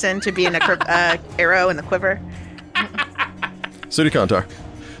dancing to be in a arrow in the quiver. Sudi Kantar.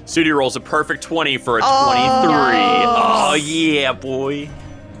 Sudi rolls a perfect 20 for a 23. Oh. Oh, yeah, boy.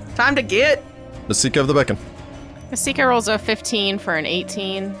 Time to get. Masika of the Beacon. Masika rolls a 15 for an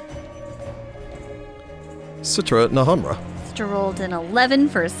 18. Citra Nahamra. Citra rolled an 11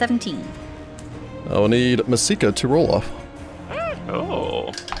 for a 17. I will need Masika to roll off.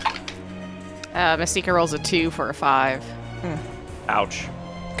 Oh, Masika rolls a 2 for a 5. ouch.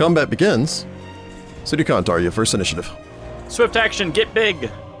 Combat begins. Sudi Kantar, your first initiative. Swift action, get big.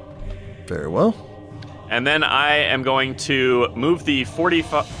 Very well. And then I am going to move the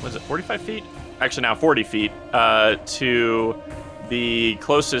 45 feet? Actually, now 40 feet to the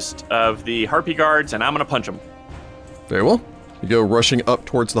closest of the Harpy guards, and I'm going to punch them. Very well. You go rushing up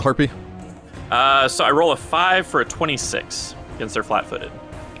towards the Harpy. So I roll a 5 for a 26 against their flat-footed.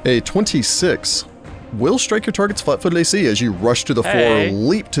 A 26 will strike your target's flat-footed AC as you rush to the Hey. floor,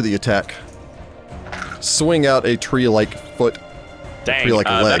 leap to the attack, swing out a tree-like foot. Dang, Feel like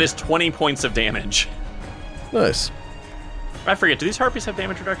a leg. that is 20 points of damage. Nice. I forget, do these Harpies have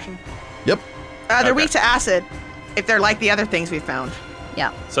damage reduction? Yep. They're Okay. weak to acid, if they're like the other things we found.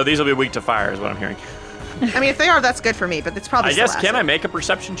 Yeah. So these will be weak to fire, is what I'm hearing. I mean, if they are, that's good for me, but it's probably I still guess, can I acid. make a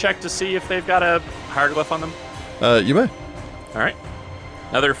perception check to see if they've got a hieroglyph on them? You may. All right.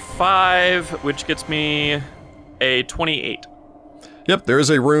 Another 5, which gets me a 28. Yep, there is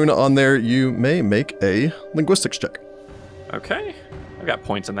a rune on there. You may make a linguistics check. Okay. I've got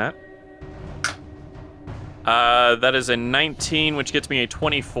points in that. That is a 19, which gets me a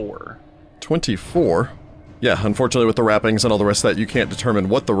 24. 24. Yeah, unfortunately with the wrappings and all the rest of that, you can't determine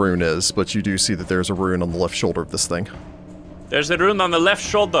what the rune is, but you do see that there's a rune on the left shoulder of this thing. There's a rune on the left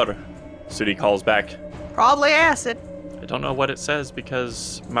shoulder. Sudi calls back. Probably acid. I don't know what it says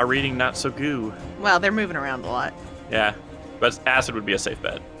because my reading not so goo. Well, they're moving around a lot. Yeah, but acid would be a safe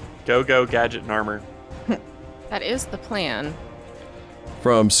bet. Go, gadget and armor. That is the plan.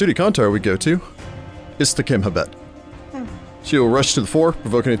 From Sudi Kantar, we go to Istakim Habet. She will rush to the fore,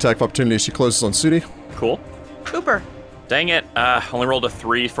 provoking an attack of opportunity as she closes on Sudi. Cool. Cooper. Dang it. Only rolled a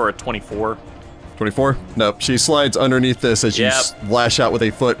 3 for a 24. 24? Nope. She slides underneath this as you lash out with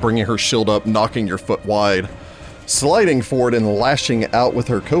a foot, bringing her shield up, knocking your foot wide. Sliding forward and lashing out with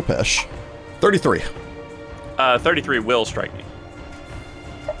her Kopesh. 33. 33 will strike me.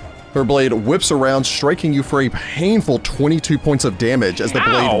 Her blade whips around, striking you for a painful 22 points of damage as the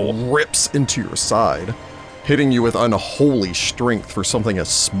blade rips into your side, hitting you with unholy strength for something as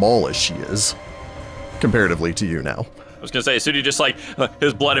small as she is, comparatively to you now. I was gonna say, Sudi just like,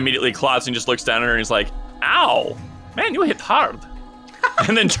 his blood immediately clots and just looks down at her and he's like, ow, man, you hit hard.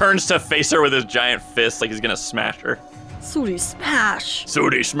 And then turns to face her with his giant fist like he's gonna smash her. Sudi smash.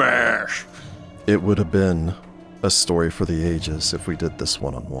 Sudi smash. It would have been a story for the ages if we did this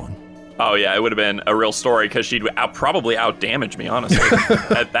one-on-one. Oh yeah, it would have been a real story because she'd probably out-damage me, honestly,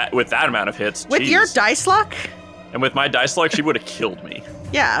 with that amount of hits. With your dice luck? And with my dice luck, she would have killed me.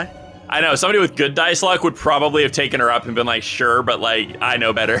 Yeah. I know, somebody with good dice luck would probably have taken her up and been like, sure, but like, I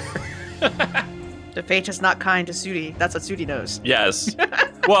know better. The fate is not kind to Sudi. That's what Sudi knows. Yes.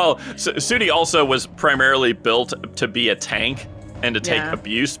 Well, Sudi also was primarily built to be a tank and to take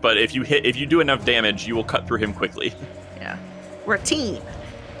abuse, but if you do enough damage, you will cut through him quickly. Yeah. We're a team.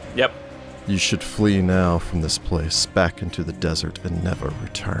 Yep. You should flee now from this place, back into the desert, and never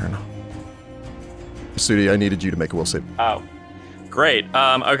return. Sudi, I needed you to make a will save. Oh. Great.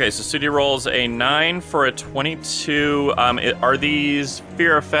 Okay, so Sudi rolls a 9 for a 22. Are these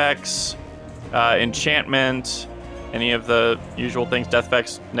fear effects, enchantment, any of the usual things, death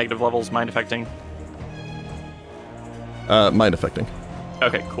effects, negative levels, mind affecting? Mind affecting.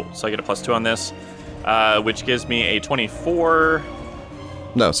 Okay, cool. So I get a +2 on this, which gives me a 24.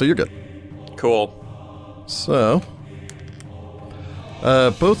 No, so you're good. Cool. So,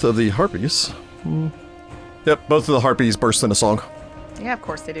 both of the harpies. Yep, both of the harpies burst into song. Yeah, of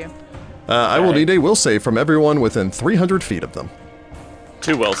course they do. I will need a will save from everyone within 300 feet of them.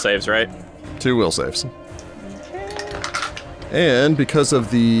 2 will saves, right? 2 will saves. And because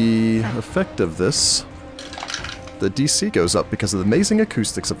of the effect of this, the DC goes up because of the amazing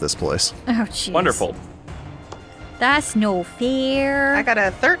acoustics of this place. Oh, jeez. Wonderful. That's no fair. I got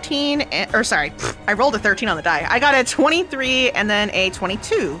a 13, I rolled a 13 on the die. I got a 23 and then a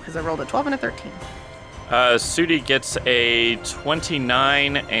 22 because I rolled a 12 and a 13. Sudi gets a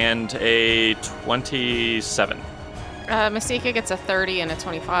 29 and a 27. Masika gets a 30 and a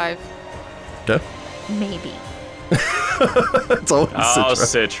 25. Okay. Maybe. It's always Oh,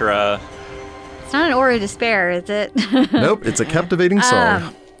 Citra. Citra. It's not an aura of despair, is it? Nope, it's a captivating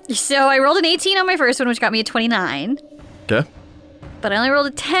song. So I rolled an 18 on my first one, which got me a 29. Okay. But I only rolled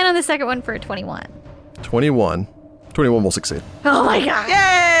a 10 on the second one for a 21. 21. 21 will succeed. Oh my god.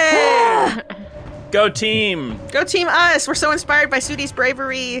 Yay! Go team! Go team us! We're so inspired by Sudi's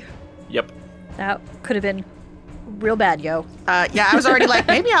bravery. Yep. That could have been real bad, yo. Yeah, I was already like,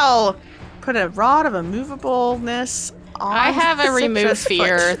 maybe I'll put a rod of immovableness on I have a remove Citra's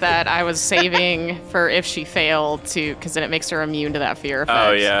fear foot. that I was saving for if she failed to, because then it makes her immune to that fear effect.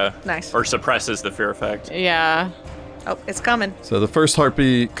 Oh, yeah. Nice. Or suppresses the fear effect. Yeah. Oh, it's coming. So the first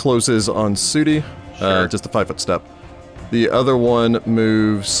harpy closes on Sudi, Sure. just a 5-foot step. The other one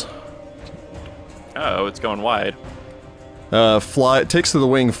moves, Oh, it's going wide. takes to the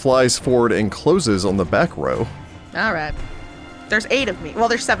wing, flies forward, and closes on the back row. All right. There's 8 of me. Well,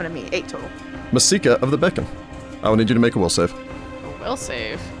 there's 7 of me. 8 total. Masika of the Beacon. I will need you to make a will save. Will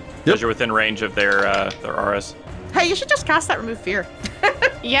save. Because you're within range of their auras. Hey, you should just cast that remove fear.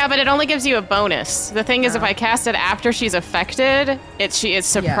 Yeah, but it only gives you a bonus. The thing is, if I cast it after she's affected, it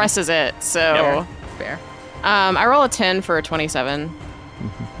suppresses it. So, Fair. I roll a 10 for a 27.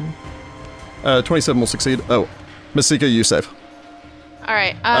 27 will succeed. Oh, Masika, you save. All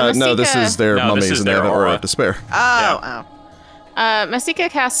right. No, this is their No, this mummies is and they their have an aura aura. of despair. Oh. Masika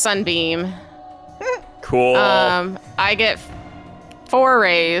casts Sunbeam. Cool. I get 4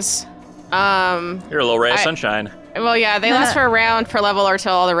 rays. You're a little ray of sunshine. Well, yeah, they last for a round per level or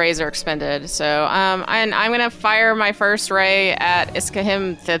till all the rays are expended. So, and I'm gonna fire my first ray at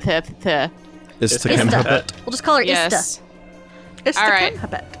Iskahim. Istakim. We'll just call her Yes. It's All the right.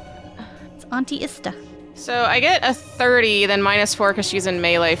 Habet. It's Auntie Ista. So I get a 30, then -4 because she's in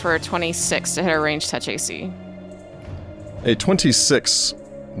melee for a 26 to hit her range touch AC. A 26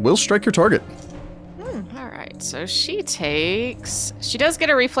 will strike your target. All right. So she does get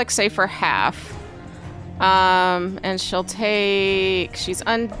a reflex save for half. And she's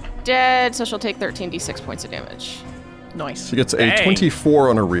undead, so she'll take 13d6 points of damage. Nice. She gets a Dang. 24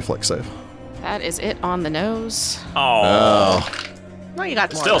 on her reflex save. That is it on the nose. Oh. Well, you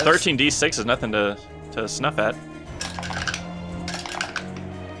got more Still, of those. 13d6 is nothing to snuff at.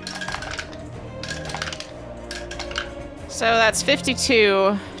 So that's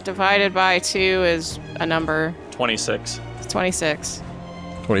 52 divided by 2 is a number. 26. It's 26.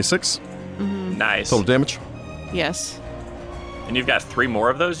 26 Nice. total damage. Yes. And you've got 3 more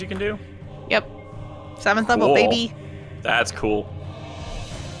of those you can do? Yep. 7th level, Cool. baby. That's cool.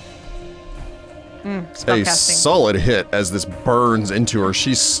 A Spellcasting. solid hit as this burns into her.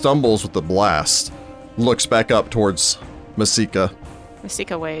 She stumbles with the blast, looks back up towards Masika.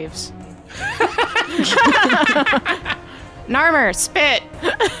 Masika waves. Narmer, spit!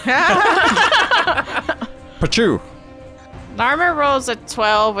 Pachu! Narmer rolls a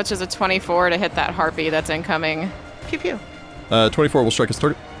 12, which is a 24 to hit that harpy that's incoming. Pew pew. 24 will strike his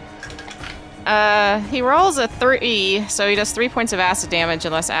target. He rolls a 3, so he does 3 points of acid damage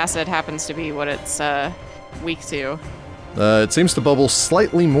unless acid happens to be what it's weak to. It seems to bubble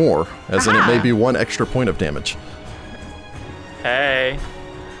slightly more, as in it may be 1 extra point of damage. Hey.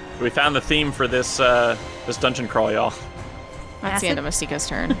 We found the theme for this this dungeon crawl, y'all. That's the end of Masika's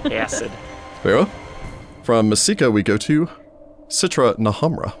turn. Acid. Very well. From Masika, we go to Citra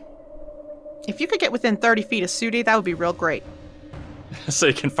Nahamra. If you could get within 30 feet of Sudi, that would be real great. So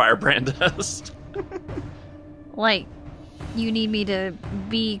you can firebrand us. Like, you need me to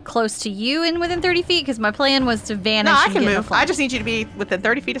be close to you and within 30 feet? Because my plan was to vanish No, I and can get in a move. flank. I just need you to be within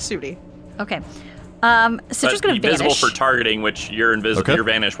 30 feet of Sudi. Okay. But Citra's gonna invisible vanish. for targeting, which your Okay. your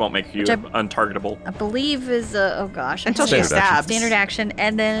vanish won't make you Which I- untargetable. I believe is oh gosh. I Until have she it. Standard action. stabs. Standard action,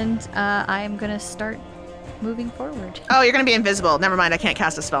 and then I am gonna start moving forward. Oh, you're going to be invisible. Never mind, I can't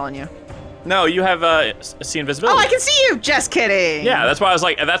cast a spell on you. No, you have see Oh, invisibility. I can see you! Just kidding! Yeah, that's why I was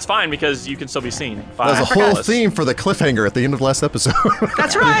like, that's fine because you can still be seen. Fine. There's a whole theme for the cliffhanger at the end of last episode.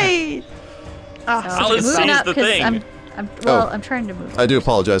 That's right! Oh, Alice Moving sees up, the 'cause thing. I'm trying to move. I do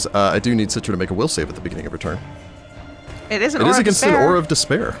apologize. I do need Citra to make a will save at the beginning of her turn. it is an It aura is of against despair. an aura of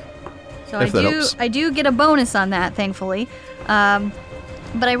despair. So if that helps. I do get a bonus on that, thankfully.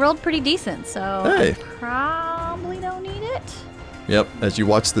 But I rolled pretty decent, so Hey. I probably don't need it. Yep, as you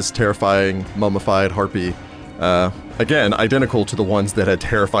watch this terrifying mummified harpy, again, identical to the ones that had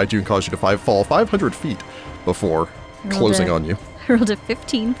terrified you and caused you to fall 500 feet before closing it. on you. I rolled a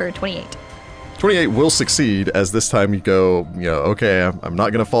 15 for a 28. 28 will succeed, as this time you go, okay, I'm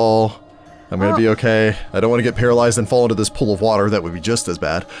not going to fall. I'm going to be okay. I don't want to get paralyzed and fall into this pool of water. That would be just as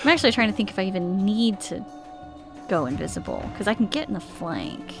bad. I'm actually trying to think if I even need to go invisible, because I can get in the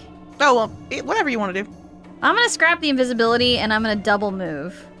flank. Oh, well, whatever you want to do. I'm going to scrap the invisibility, and I'm going to double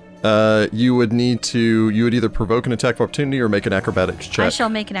move. You would either provoke an attack of opportunity or make an acrobatics check. I shall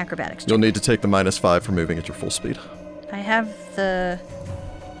make an acrobatics check. You'll need to take the -5 for moving at your full speed. I have the...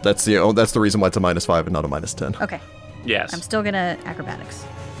 That's the reason why it's a -5 and not a -10. Okay, Yes. I'm still going to acrobatics.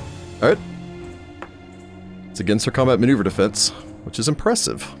 All right. It's against her combat maneuver defense, which is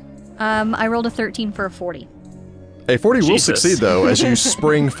impressive. I rolled a 13 for a 40. A 40 will Jesus. succeed, though, as you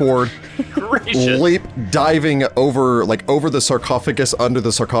spring forward, Gracious. leap, diving over the sarcophagus, under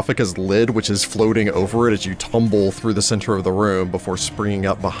the sarcophagus lid, which is floating over it as you tumble through the center of the room before springing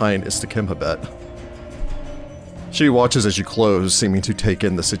up behind Istakimhabet. She watches as you close, seeming to take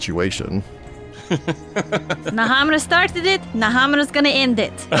in the situation. Nahamra started it, Nahamra's going to end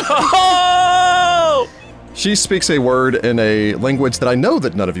it. Oh! She speaks a word in a language that I know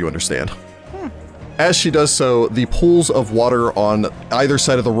that none of you understand. As she does so, the pools of water on either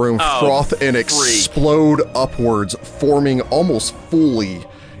side of the room froth and explode upwards, forming almost fully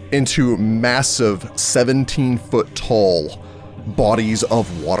into massive 17-foot tall bodies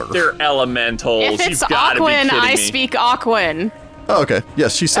of water. They're elementals. If it's You've got to be Aquan, kidding I me. speak Aquan. Oh, okay.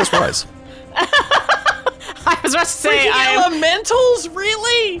 Yes, she says rise. I was about to say Freaking elementals,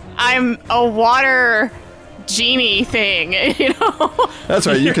 really? I'm a water genie thing, you know? That's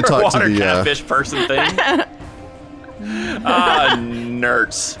right. You could You're a talk to water the. catfish person thing.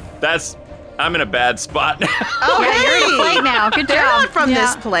 Nerds. I'm in a bad spot now. Oh, Yeah, you're in the hey! flank now. Good They're job. not from Yeah.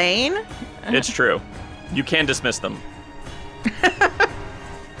 this plane. It's true. You can dismiss them. I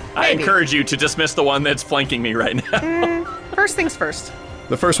Maybe. encourage you to dismiss the one that's flanking me right now. First things first.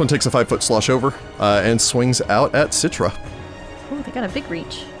 The first one takes a 5-foot slosh over and swings out at Citra. Ooh, they got a big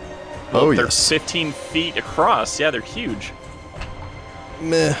reach. Oh, They're yes. 15 feet across. Yeah, they're huge.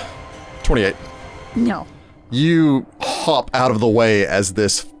 Meh. 28. No. You hop out of the way as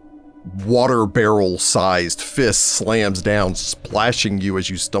this water barrel-sized fist slams down, splashing you as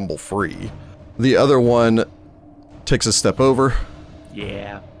you stumble free. The other one takes a step over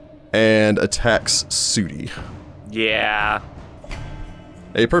Yeah. and attacks Sudi. Yeah.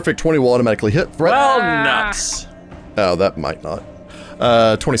 A perfect 20 will automatically hit. Threat. Well, nuts. Oh, that might not.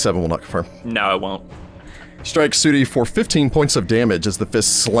 27 will not confirm. No, it won't. Strike Sudi for 15 points of damage as the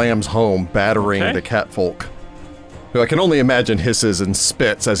fist slams home, battering Okay. the catfolk, who I can only imagine hisses and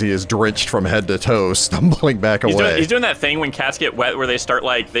spits as he is drenched from head to toe, stumbling back away. He's doing that thing when cats get wet where they start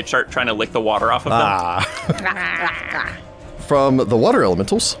trying to lick the water off of them. From the water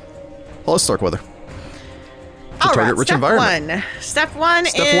elementals, Hollis Starkweather. All target right, rich step environment. one. Step one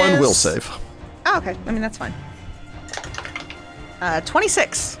is... Step 1 will save. Oh, okay. I mean, that's fine.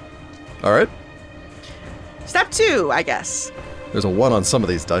 26. All right. Step 2, I guess. There's a 1 on some of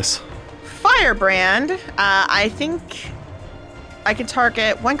these dice. Firebrand. I think I can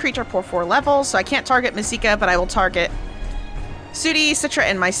target one creature per 4 levels, so I can't target Mazika, but I will target Sudi, Citra,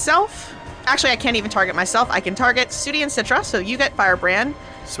 and myself. Actually, I can't even target myself. I can target Sudi and Citra, so you get Firebrand.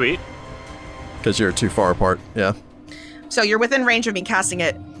 Sweet. Because you're too far apart, yeah. So you're within range of me casting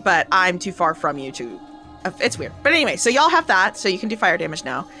it, but I'm too far from you to... It's weird. But anyway, so y'all have that, so you can do fire damage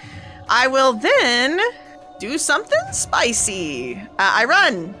now. I will then do something spicy. I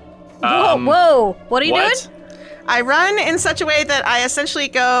run. Whoa! What are you what? doing? I run in such a way that I essentially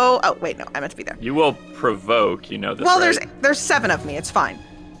go... Oh, wait, no, I meant to be there. You will provoke, you know this, Well, right? there's 7 of me. It's fine.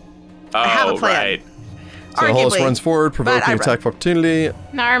 Oh, have a plan. right. So Hollis Arguably, runs forward, but I provoking run. attack of opportunity.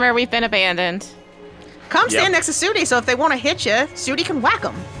 Narmer, we've been abandoned. Come stand Yep. next to Sudi, so if they want to hit you, Sudi can whack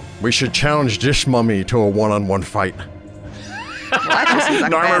them. We should challenge Dish Mummy to a one-on-one fight. Well, that just seems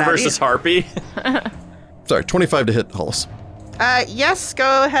like a Narmer bad versus Harpy. Sorry, 25 to hit Hollis. idea. Yes,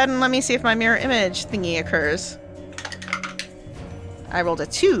 go ahead and let me see if my mirror image thingy occurs. I rolled a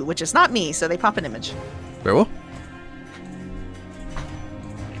 2, which is not me, so they pop an image. Very well.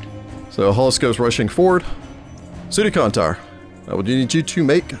 So Hollis goes rushing forward. Sudi Kantar, I will need you to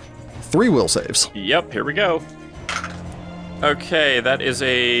make 3 will saves. Yep, here we go. Okay, that is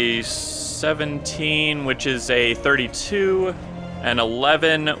a 17, which is a 32, an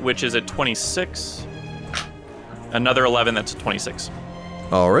 11, which is a 26, another 11, that's a 26.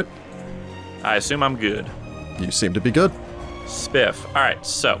 All right, I assume I'm good. you seem to be good. Spiff. All right,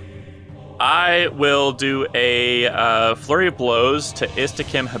 so I will do a flurry of blows to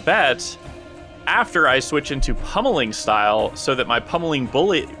Istakim Habet after I switch into pummeling style so that my pummeling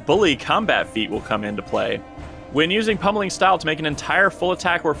bully combat feat will come into play. When using pummeling style to make an entire full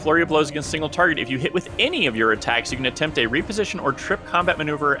attack or flurry of blows against a single target, if you hit with any of your attacks, you can attempt a reposition or trip combat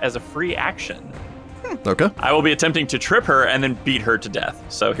maneuver as a free action. Okay. I will be attempting to trip her and then beat her to death.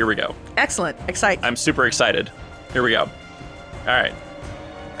 So here we go. Excellent. Excite. I'm super excited. Here we go. All right.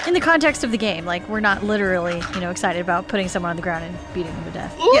 In the context of the game, like we're not literally, excited about putting someone on the ground and beating them to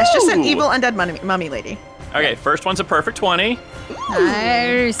death. Yes, just an Ooh. evil undead mummy lady. Okay, first one's a perfect 20.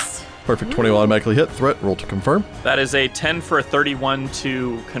 Nice. Perfect 20 will automatically hit. Threat, roll to confirm. That is a 10 for a 31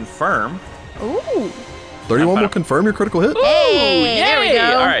 to confirm. Ooh. 31 fine. will confirm your critical hit. Hey, there we Yay!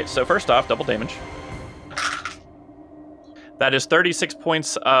 go. All right, so first off, double damage. That is 36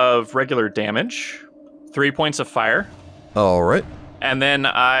 points of regular damage, 3 points of fire, All right. and then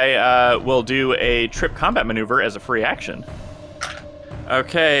I will do a trip combat maneuver as a free action.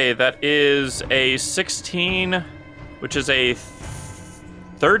 Okay, that is a 16, which is a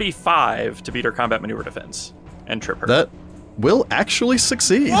 35 to beat her combat maneuver defense and trip her. That will actually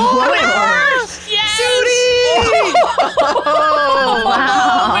succeed.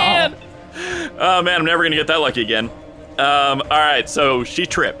 Oh man! Oh man, I'm never gonna get that lucky again. All right, so she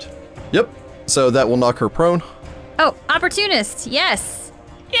tripped. Yep. So that will knock her prone. Oh, opportunist. Yes.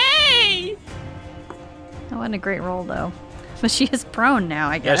 Yay! That wasn't a great roll though. But she is prone now,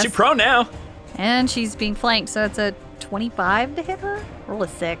 I Yeah, guess. she's prone now. And she's being flanked, so it's a 25 to hit her. Roll a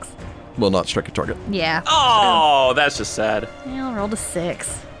 6. Will not strike a target. Yeah. Oh, that's just sad. Yeah, I'll roll a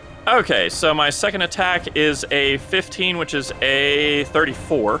 6. Okay, so my second attack is a 15, which is a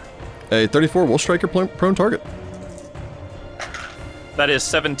 34. A 34 will strike your prone target. That is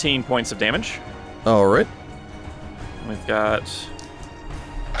 17 points of damage. All right. We've got...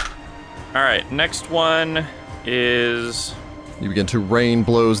 All right, next one is You begin to rain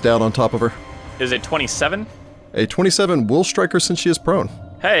blows down on top of her. a 27. A 27 will strike her since she is prone.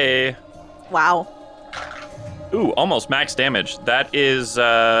 Hey. Wow. Ooh, almost max damage. That is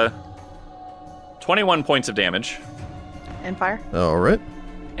 21 points of damage. And fire. All right.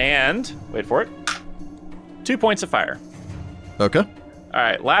 And, wait for it, 2 points of fire. Okay. All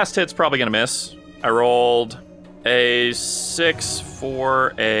right, last hit's probably going to miss. I rolled A 6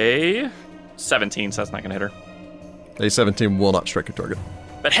 for a 17, so that's not gonna hit her. A 17 will not strike your target.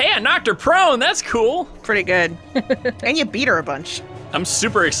 But hey, I knocked her prone. That's cool. Pretty good. And you beat her a bunch. I'm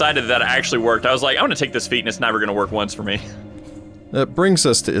super excited that it actually worked. I was like, I'm gonna take this feat, and it's never gonna work once for me. That brings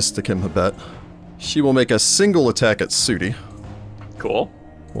us to Istakim Habet. She will make a single attack at Sudi. Cool.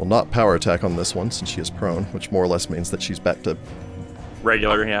 Will not power attack on this one since she is prone, which more or less means that she's back to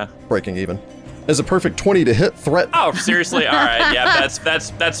Regular, yeah. breaking even. As a perfect 20 to hit threat. Oh, seriously? All right. Yeah,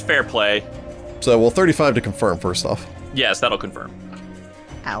 that's fair play. So, well, 35 to confirm first off. Yes, that'll confirm.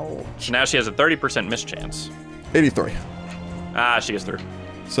 Ouch. Now she has a 30% miss chance. 83. Ah, she gets through.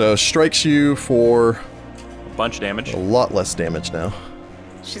 So, strikes you for A bunch of damage. a lot less damage now.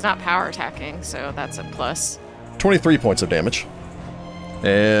 She's not power attacking, so that's a plus. 23 points of damage.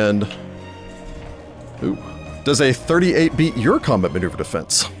 And... Ooh. Does a 38 beat your combat maneuver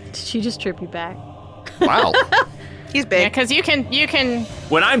defense? Did she just trip you back? Wow. He's Yeah, big. because you can.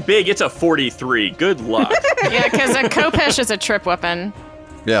 When I'm big, it's a 43. Good luck. Yeah, because a Kopesh is a trip weapon.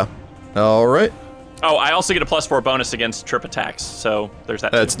 Yeah. All right. Oh, I also get a +4 bonus against trip attacks, so there's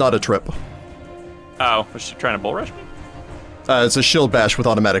that. It's not a trip. Oh, was she trying to bull rush me? It's a shield bash with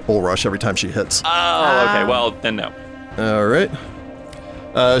automatic bull rush every time she hits. Oh, okay. Well, then no. All right.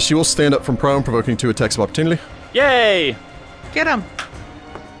 She will stand up from prone, provoking 2 attacks of opportunity. Yay! Get him.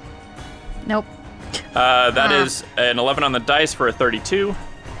 Nope. That is an 11 on the dice for a 32.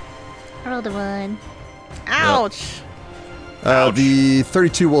 I rolled a 1. Ouch. Ouch. The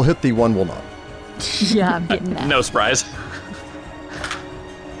 32 will hit, the 1 will not. Yeah, I'm getting that. No surprise.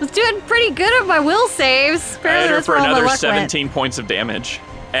 I was doing pretty good at my will saves. I Apparently hit her that's for where all my another luck 17 points of damage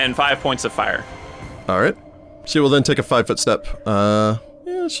and 5 points of fire. All right. She will then take a 5-foot step. Yeah,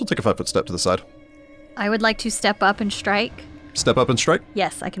 she'll take a 5-foot step to the side. went. I would like to step up and strike. Step up and strike.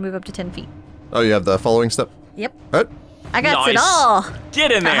 Yes, I can move up to 10 feet. Oh, you have the following step. Yep. All right. I got it Nice. all.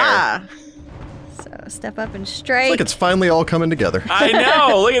 Get in there. Aha. So step up and It's strike. like it's finally all coming together. I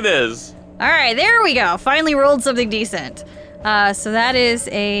know. Look at this. All right, there we go. Finally rolled something decent. So that is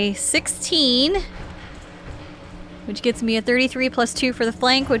a 16, which gets me a 33 plus 2 for the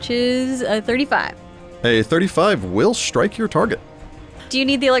flank, which is a 35. A 35 will strike your target. Do you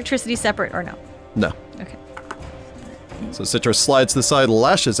need the electricity separate or no? No. Okay. So Citra slides to the side,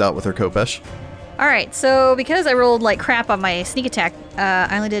 lashes out with her Kopesh. All right, so because I rolled like crap on my sneak attack,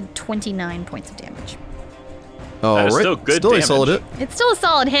 I only did 29 points of damage. All That right. is still good Still damage. a solid hit. It's still a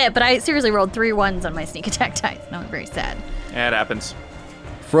solid hit, but I seriously rolled 3 1s on my sneak attack dice, and I'm very sad. Yeah, it happens.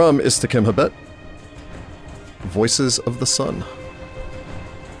 From Istakim Habet, Voices of the Sun.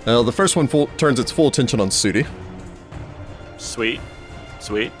 The first one turns its full attention on Sudi. Sweet.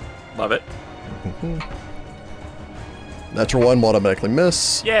 Sweet. Love it. Natural 1 will automatically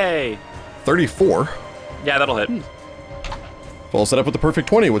miss. Yay. 34. Yeah, that'll hit. Follows that up with the perfect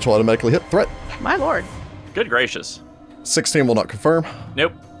 20, which will automatically hit threat. My lord. Good gracious. 16 will not confirm.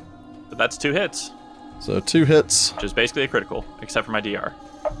 Nope. But that's 2 hits, So 2 hits. which is basically a critical, except for my DR.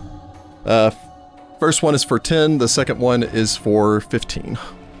 First one is for 10. The second one is for 15.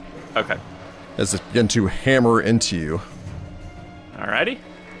 Okay. As it begin to hammer into you. Alrighty.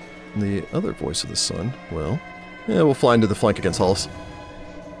 The other Voice of the Sun, well, yeah, we'll fly into the flank against Hollis.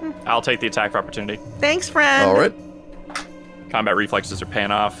 I'll take the attack of opportunity. Thanks, friend. All right. Combat reflexes are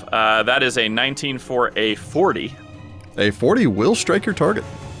paying off. That is a 19 for a 40. A 40 will strike your target.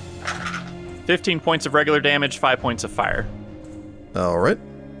 15 points of regular damage, 5 points of fire. All right.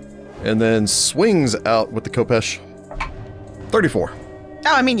 And then swings out with the Kopesh. 34.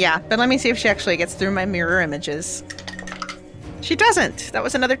 Oh, I mean, yeah, but let me see if she actually gets through my mirror images. She doesn't. That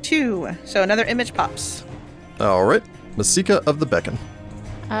was another 2. So another image pops. All right. Masika of the Beacon.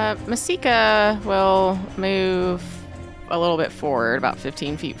 Masika will move a little bit forward, about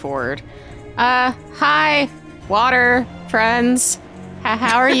 15 feet forward. Hi, water friends.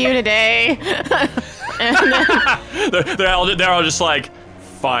 How are you today? And then, they're all just like,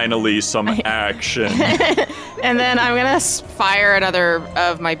 finally some action. and then I'm gonna fire another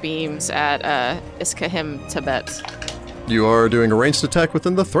of my beams at Iskahim Tibet. You are doing a ranged attack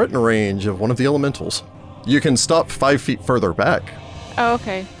within the threatened range of one of the elementals. You can stop 5 feet further back. Oh,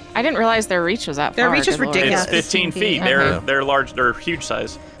 okay. I didn't realize their reach was that Their far. reach is good lord. ridiculous. It's 15 feet. Okay. They're large. They're huge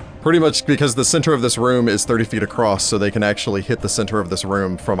size. Pretty much because the center of this room is 30 feet across, so they can actually hit the center of this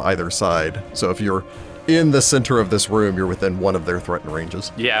room from either side. So if you're in the center of this room, you're within one of their threatened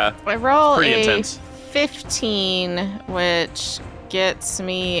ranges. Yeah. I roll Pretty a intense. 15, which gets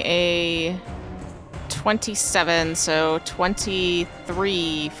me a 27, so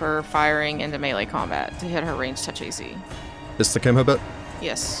 23 for firing into melee combat to hit her range touch AC. Istakim Habet.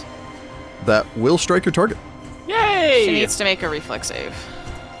 Yes. That will strike your target. Yay! Yay! She needs to make a reflex save.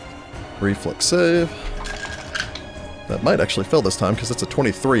 Reflex save. That might actually fail this time because it's a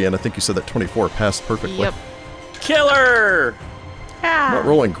 23, and I think you said that 24 passed perfectly. Yep. Killer! Not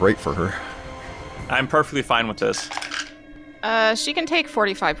rolling great for her. I'm perfectly fine with this. She can take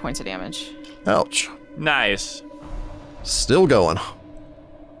 45 points of damage. Ouch. Nice. Still going.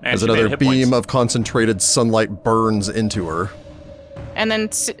 And As she made another hit beam points. of concentrated sunlight burns into her. And then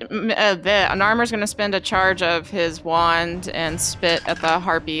Narmer's going to spend a charge of his wand and spit at the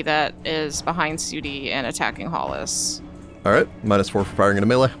harpy that is behind Sudi and attacking Hollis. All right, -4 for firing into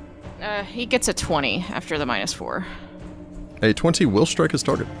melee. He gets a 20 after the -4. A 20 will strike his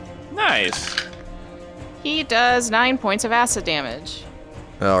target. Nice. He does 9 points of acid damage.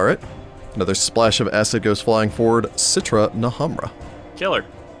 All right. Another splash of acid goes flying forward. Citra Nahamra. Killer.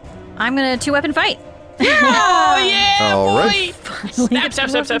 I'm gonna 2-weapon fight. Oh, yeah, All boy! right. Stab, stab,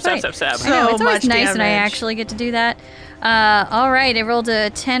 stab, stab, stab, stab, stab. I know, So it's always much nice when I damage. actually get to do that. All right, I rolled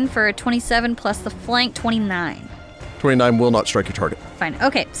a 10 for a 27 plus the flank, 29. 29 will not strike your target. Fine.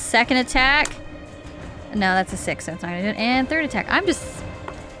 Okay, second attack. No, that's a 6, so it's not gonna do it. And third attack. I'm just...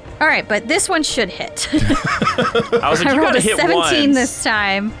 All right, but this one should hit. I was like, I you rolled gotta a hit 17 once. this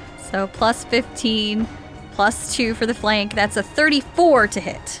time. So plus 15, plus 2 for the flank. That's a 34 to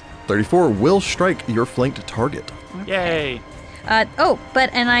hit. 34 will strike your flanked target. Yay. And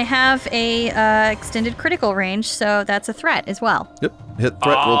I have a extended critical range, so that's a threat as well. Yep. Hit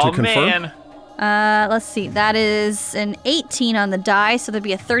threat roll to confirm. Man. Let's see. That is an 18 on the die, so there'd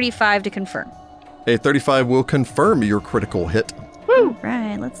be a 35 to confirm. A 35 will confirm your critical hit.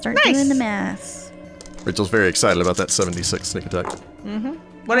 Right, let's start Nice. doing the math. Rachel's very excited about that 76 sneak attack.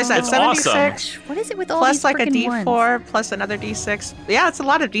 What is that? It's 76 What is it with all plus these like a frickin' D4 ones? plus another D6. Yeah, it's a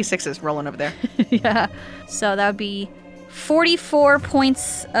lot of D6s rolling over there. Yeah. So that would be 44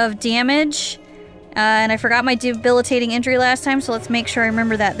 points of damage. And I forgot my debilitating injury last time, so let's make sure I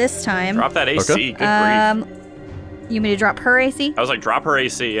remember that this time. Drop that AC. Okay. Good grief. You want me to drop her AC? I was like, drop her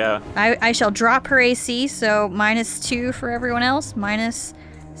AC, yeah. I shall drop her AC, so -2 for everyone else,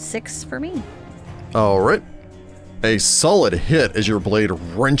 -6 for me. All right. A solid hit as your blade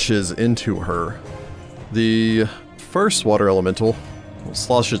wrenches into her. The first water elemental will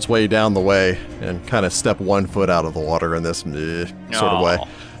slosh its way down the way and kind of step 1 foot out of the water in this sort of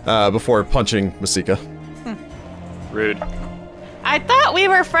way before punching Masika. Rude. I thought we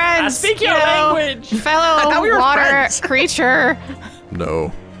were friends. I speak your you know, language. Fellow I thought we were water friends. creature.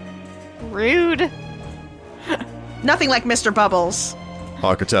 No. Rude. Nothing like Mr. Bubbles.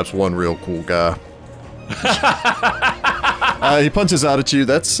 Hakatap's one real cool guy. He punches out at you.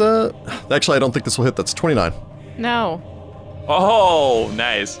 That's, actually, I don't think this will hit. That's 29. No. Oh,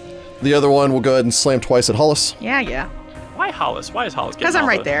 nice. The other one will go ahead and slam twice at Hollis. Yeah. Why Hollis? Why is Hollis getting 'Cause I'm all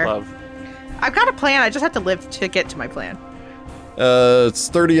right the there. love? I've got a plan. I just have to live to get to my plan. It's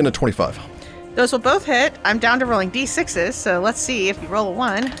 30 and a 25. Those will both hit. I'm down to rolling D6s, so let's see if you roll a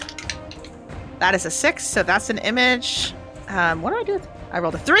 1. That is a 6, so that's an image. What do I do with... I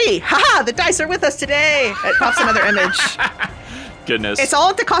rolled a 3. Haha, the dice are with us today. It pops another image. Goodness. It's all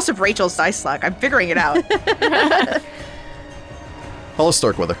at the cost of Rachel's dice luck. I'm figuring it out. Hollis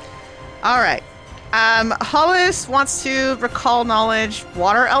Starkweather. All right. Hollis wants to recall knowledge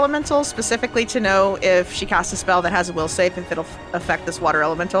water elemental, specifically to know if she casts a spell that has a will save, if it'll affect this water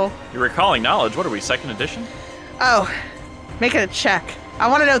elemental. You're recalling knowledge. What are we, 2nd edition? Oh, make it a check. I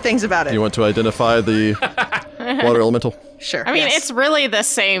want to know things about it. You want to identify the water elemental? Sure. I mean, yes. it's really the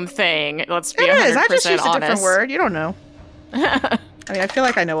same thing. Let's be It 100% is. I just used a different honest. word. You don't know. I mean, I feel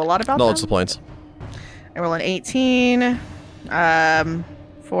like I know a lot about Knowledge of them. the plains. I roll an 18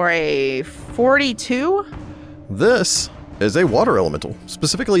 for a 42. This is a water elemental,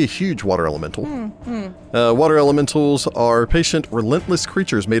 specifically a huge water elemental. Water elementals are patient, relentless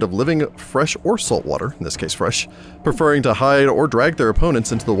creatures made of living, fresh or salt water, in this case fresh, preferring to hide or drag their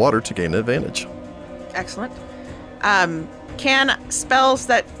opponents into the water to gain an advantage. Excellent. Can spells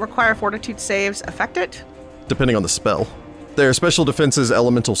that require fortitude saves affect it? Depending on the spell. Their special defenses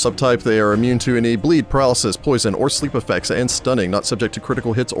elemental subtype, they are immune to any bleed, paralysis, poison, or sleep effects, and stunning, not subject to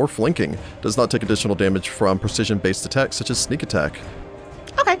critical hits or flanking. Does not take additional damage from precision-based attacks such as sneak attack.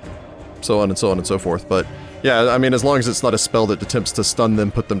 Okay. So on and so on and so forth. But yeah, I mean, as long as it's not a spell that attempts to stun them,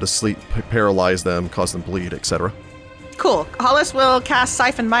 put them to sleep, paralyze them, cause them bleed, etc. Cool. Hollis will cast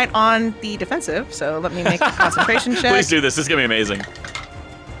Siphon Might on the defensive, so let me make a concentration check. Please do this. This is going to be amazing.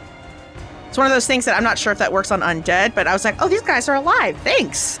 It's one of those things that I'm not sure if that works on undead, but I was like, oh, these guys are alive.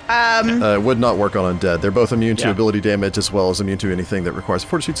 Thanks. It would not work on undead. They're both immune to Yeah. ability damage as well as immune to anything that requires a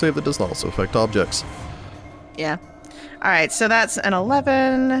fortitude save that does not also affect objects. Yeah. All right, so that's an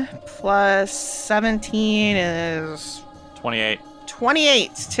 11 plus 17 is 28.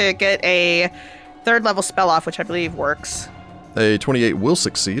 28 to get a 3rd level spell off, which I believe works. A 28 will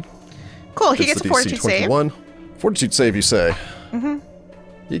succeed. Cool, he gets the a fortitude DC save. 21. Fortitude save, you say? Mm-hmm.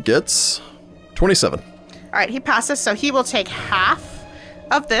 He gets 27. All right, he passes, so he will take half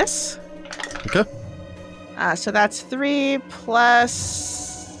of this. Okay. So that's 3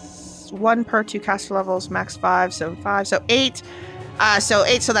 plus 1 per 2 caster levels, max 5, so 5, so 8. So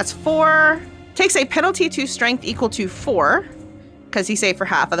that's 4. Takes a penalty to strength equal to 4, because he saved for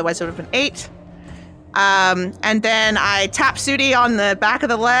half, otherwise it would have been 8. And then I tap Sudi on the back of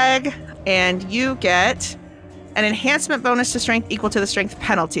the leg, and you get an enhancement bonus to strength equal to the strength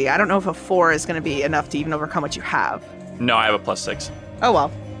penalty. I don't know if a 4 is going to be enough to even overcome what you have. No, I have a +6. Oh,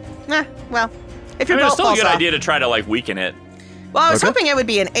 well. Well, if your It's belt still a falls good off. idea to try to like weaken it. Well, I was Okay. hoping it would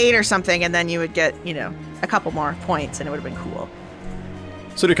be an 8 or something, and then you would get, a couple more points, and it would have been cool.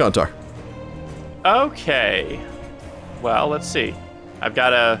 Sudi Kantar. Okay. Well, let's see. I've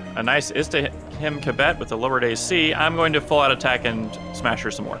got a nice Istahim Kabet with a lowered AC. I'm going to full out attack and smash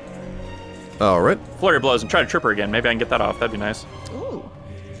her some more. All right. Flurry of blows and try to trip her again. Maybe I can get that off. That'd be nice. Ooh.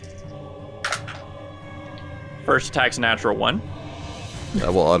 First attack's a natural 1.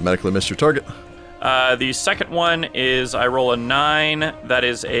 That will automatically miss your target. The second one is I roll a 9. That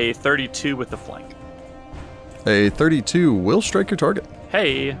is a 32 with the flank. A 32 will strike your target.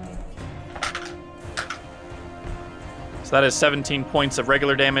 Hey. So that is 17 points of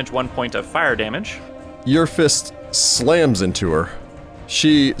regular damage, 1 point of fire damage. Your fist slams into her.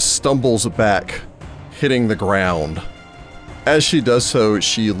 She stumbles back, hitting the ground. As she does so,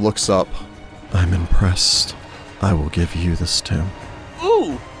 she looks up. I'm impressed. I will give you this too.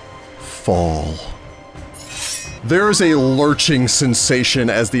 Ooh. Fall. There is a lurching sensation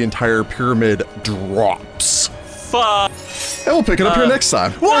as the entire pyramid drops. Fuck. And we'll pick it up here next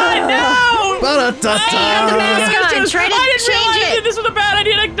time. What? No! Ba-da-da-da. Mask on, try to I didn't change realize it. that this was a bad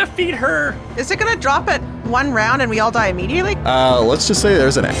idea to defeat her. Is it going to drop at 1 round and we all die immediately? Let's just say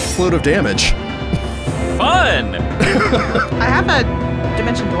there's an explode of damage. Fun. I have a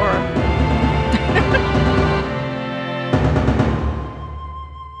dimension door.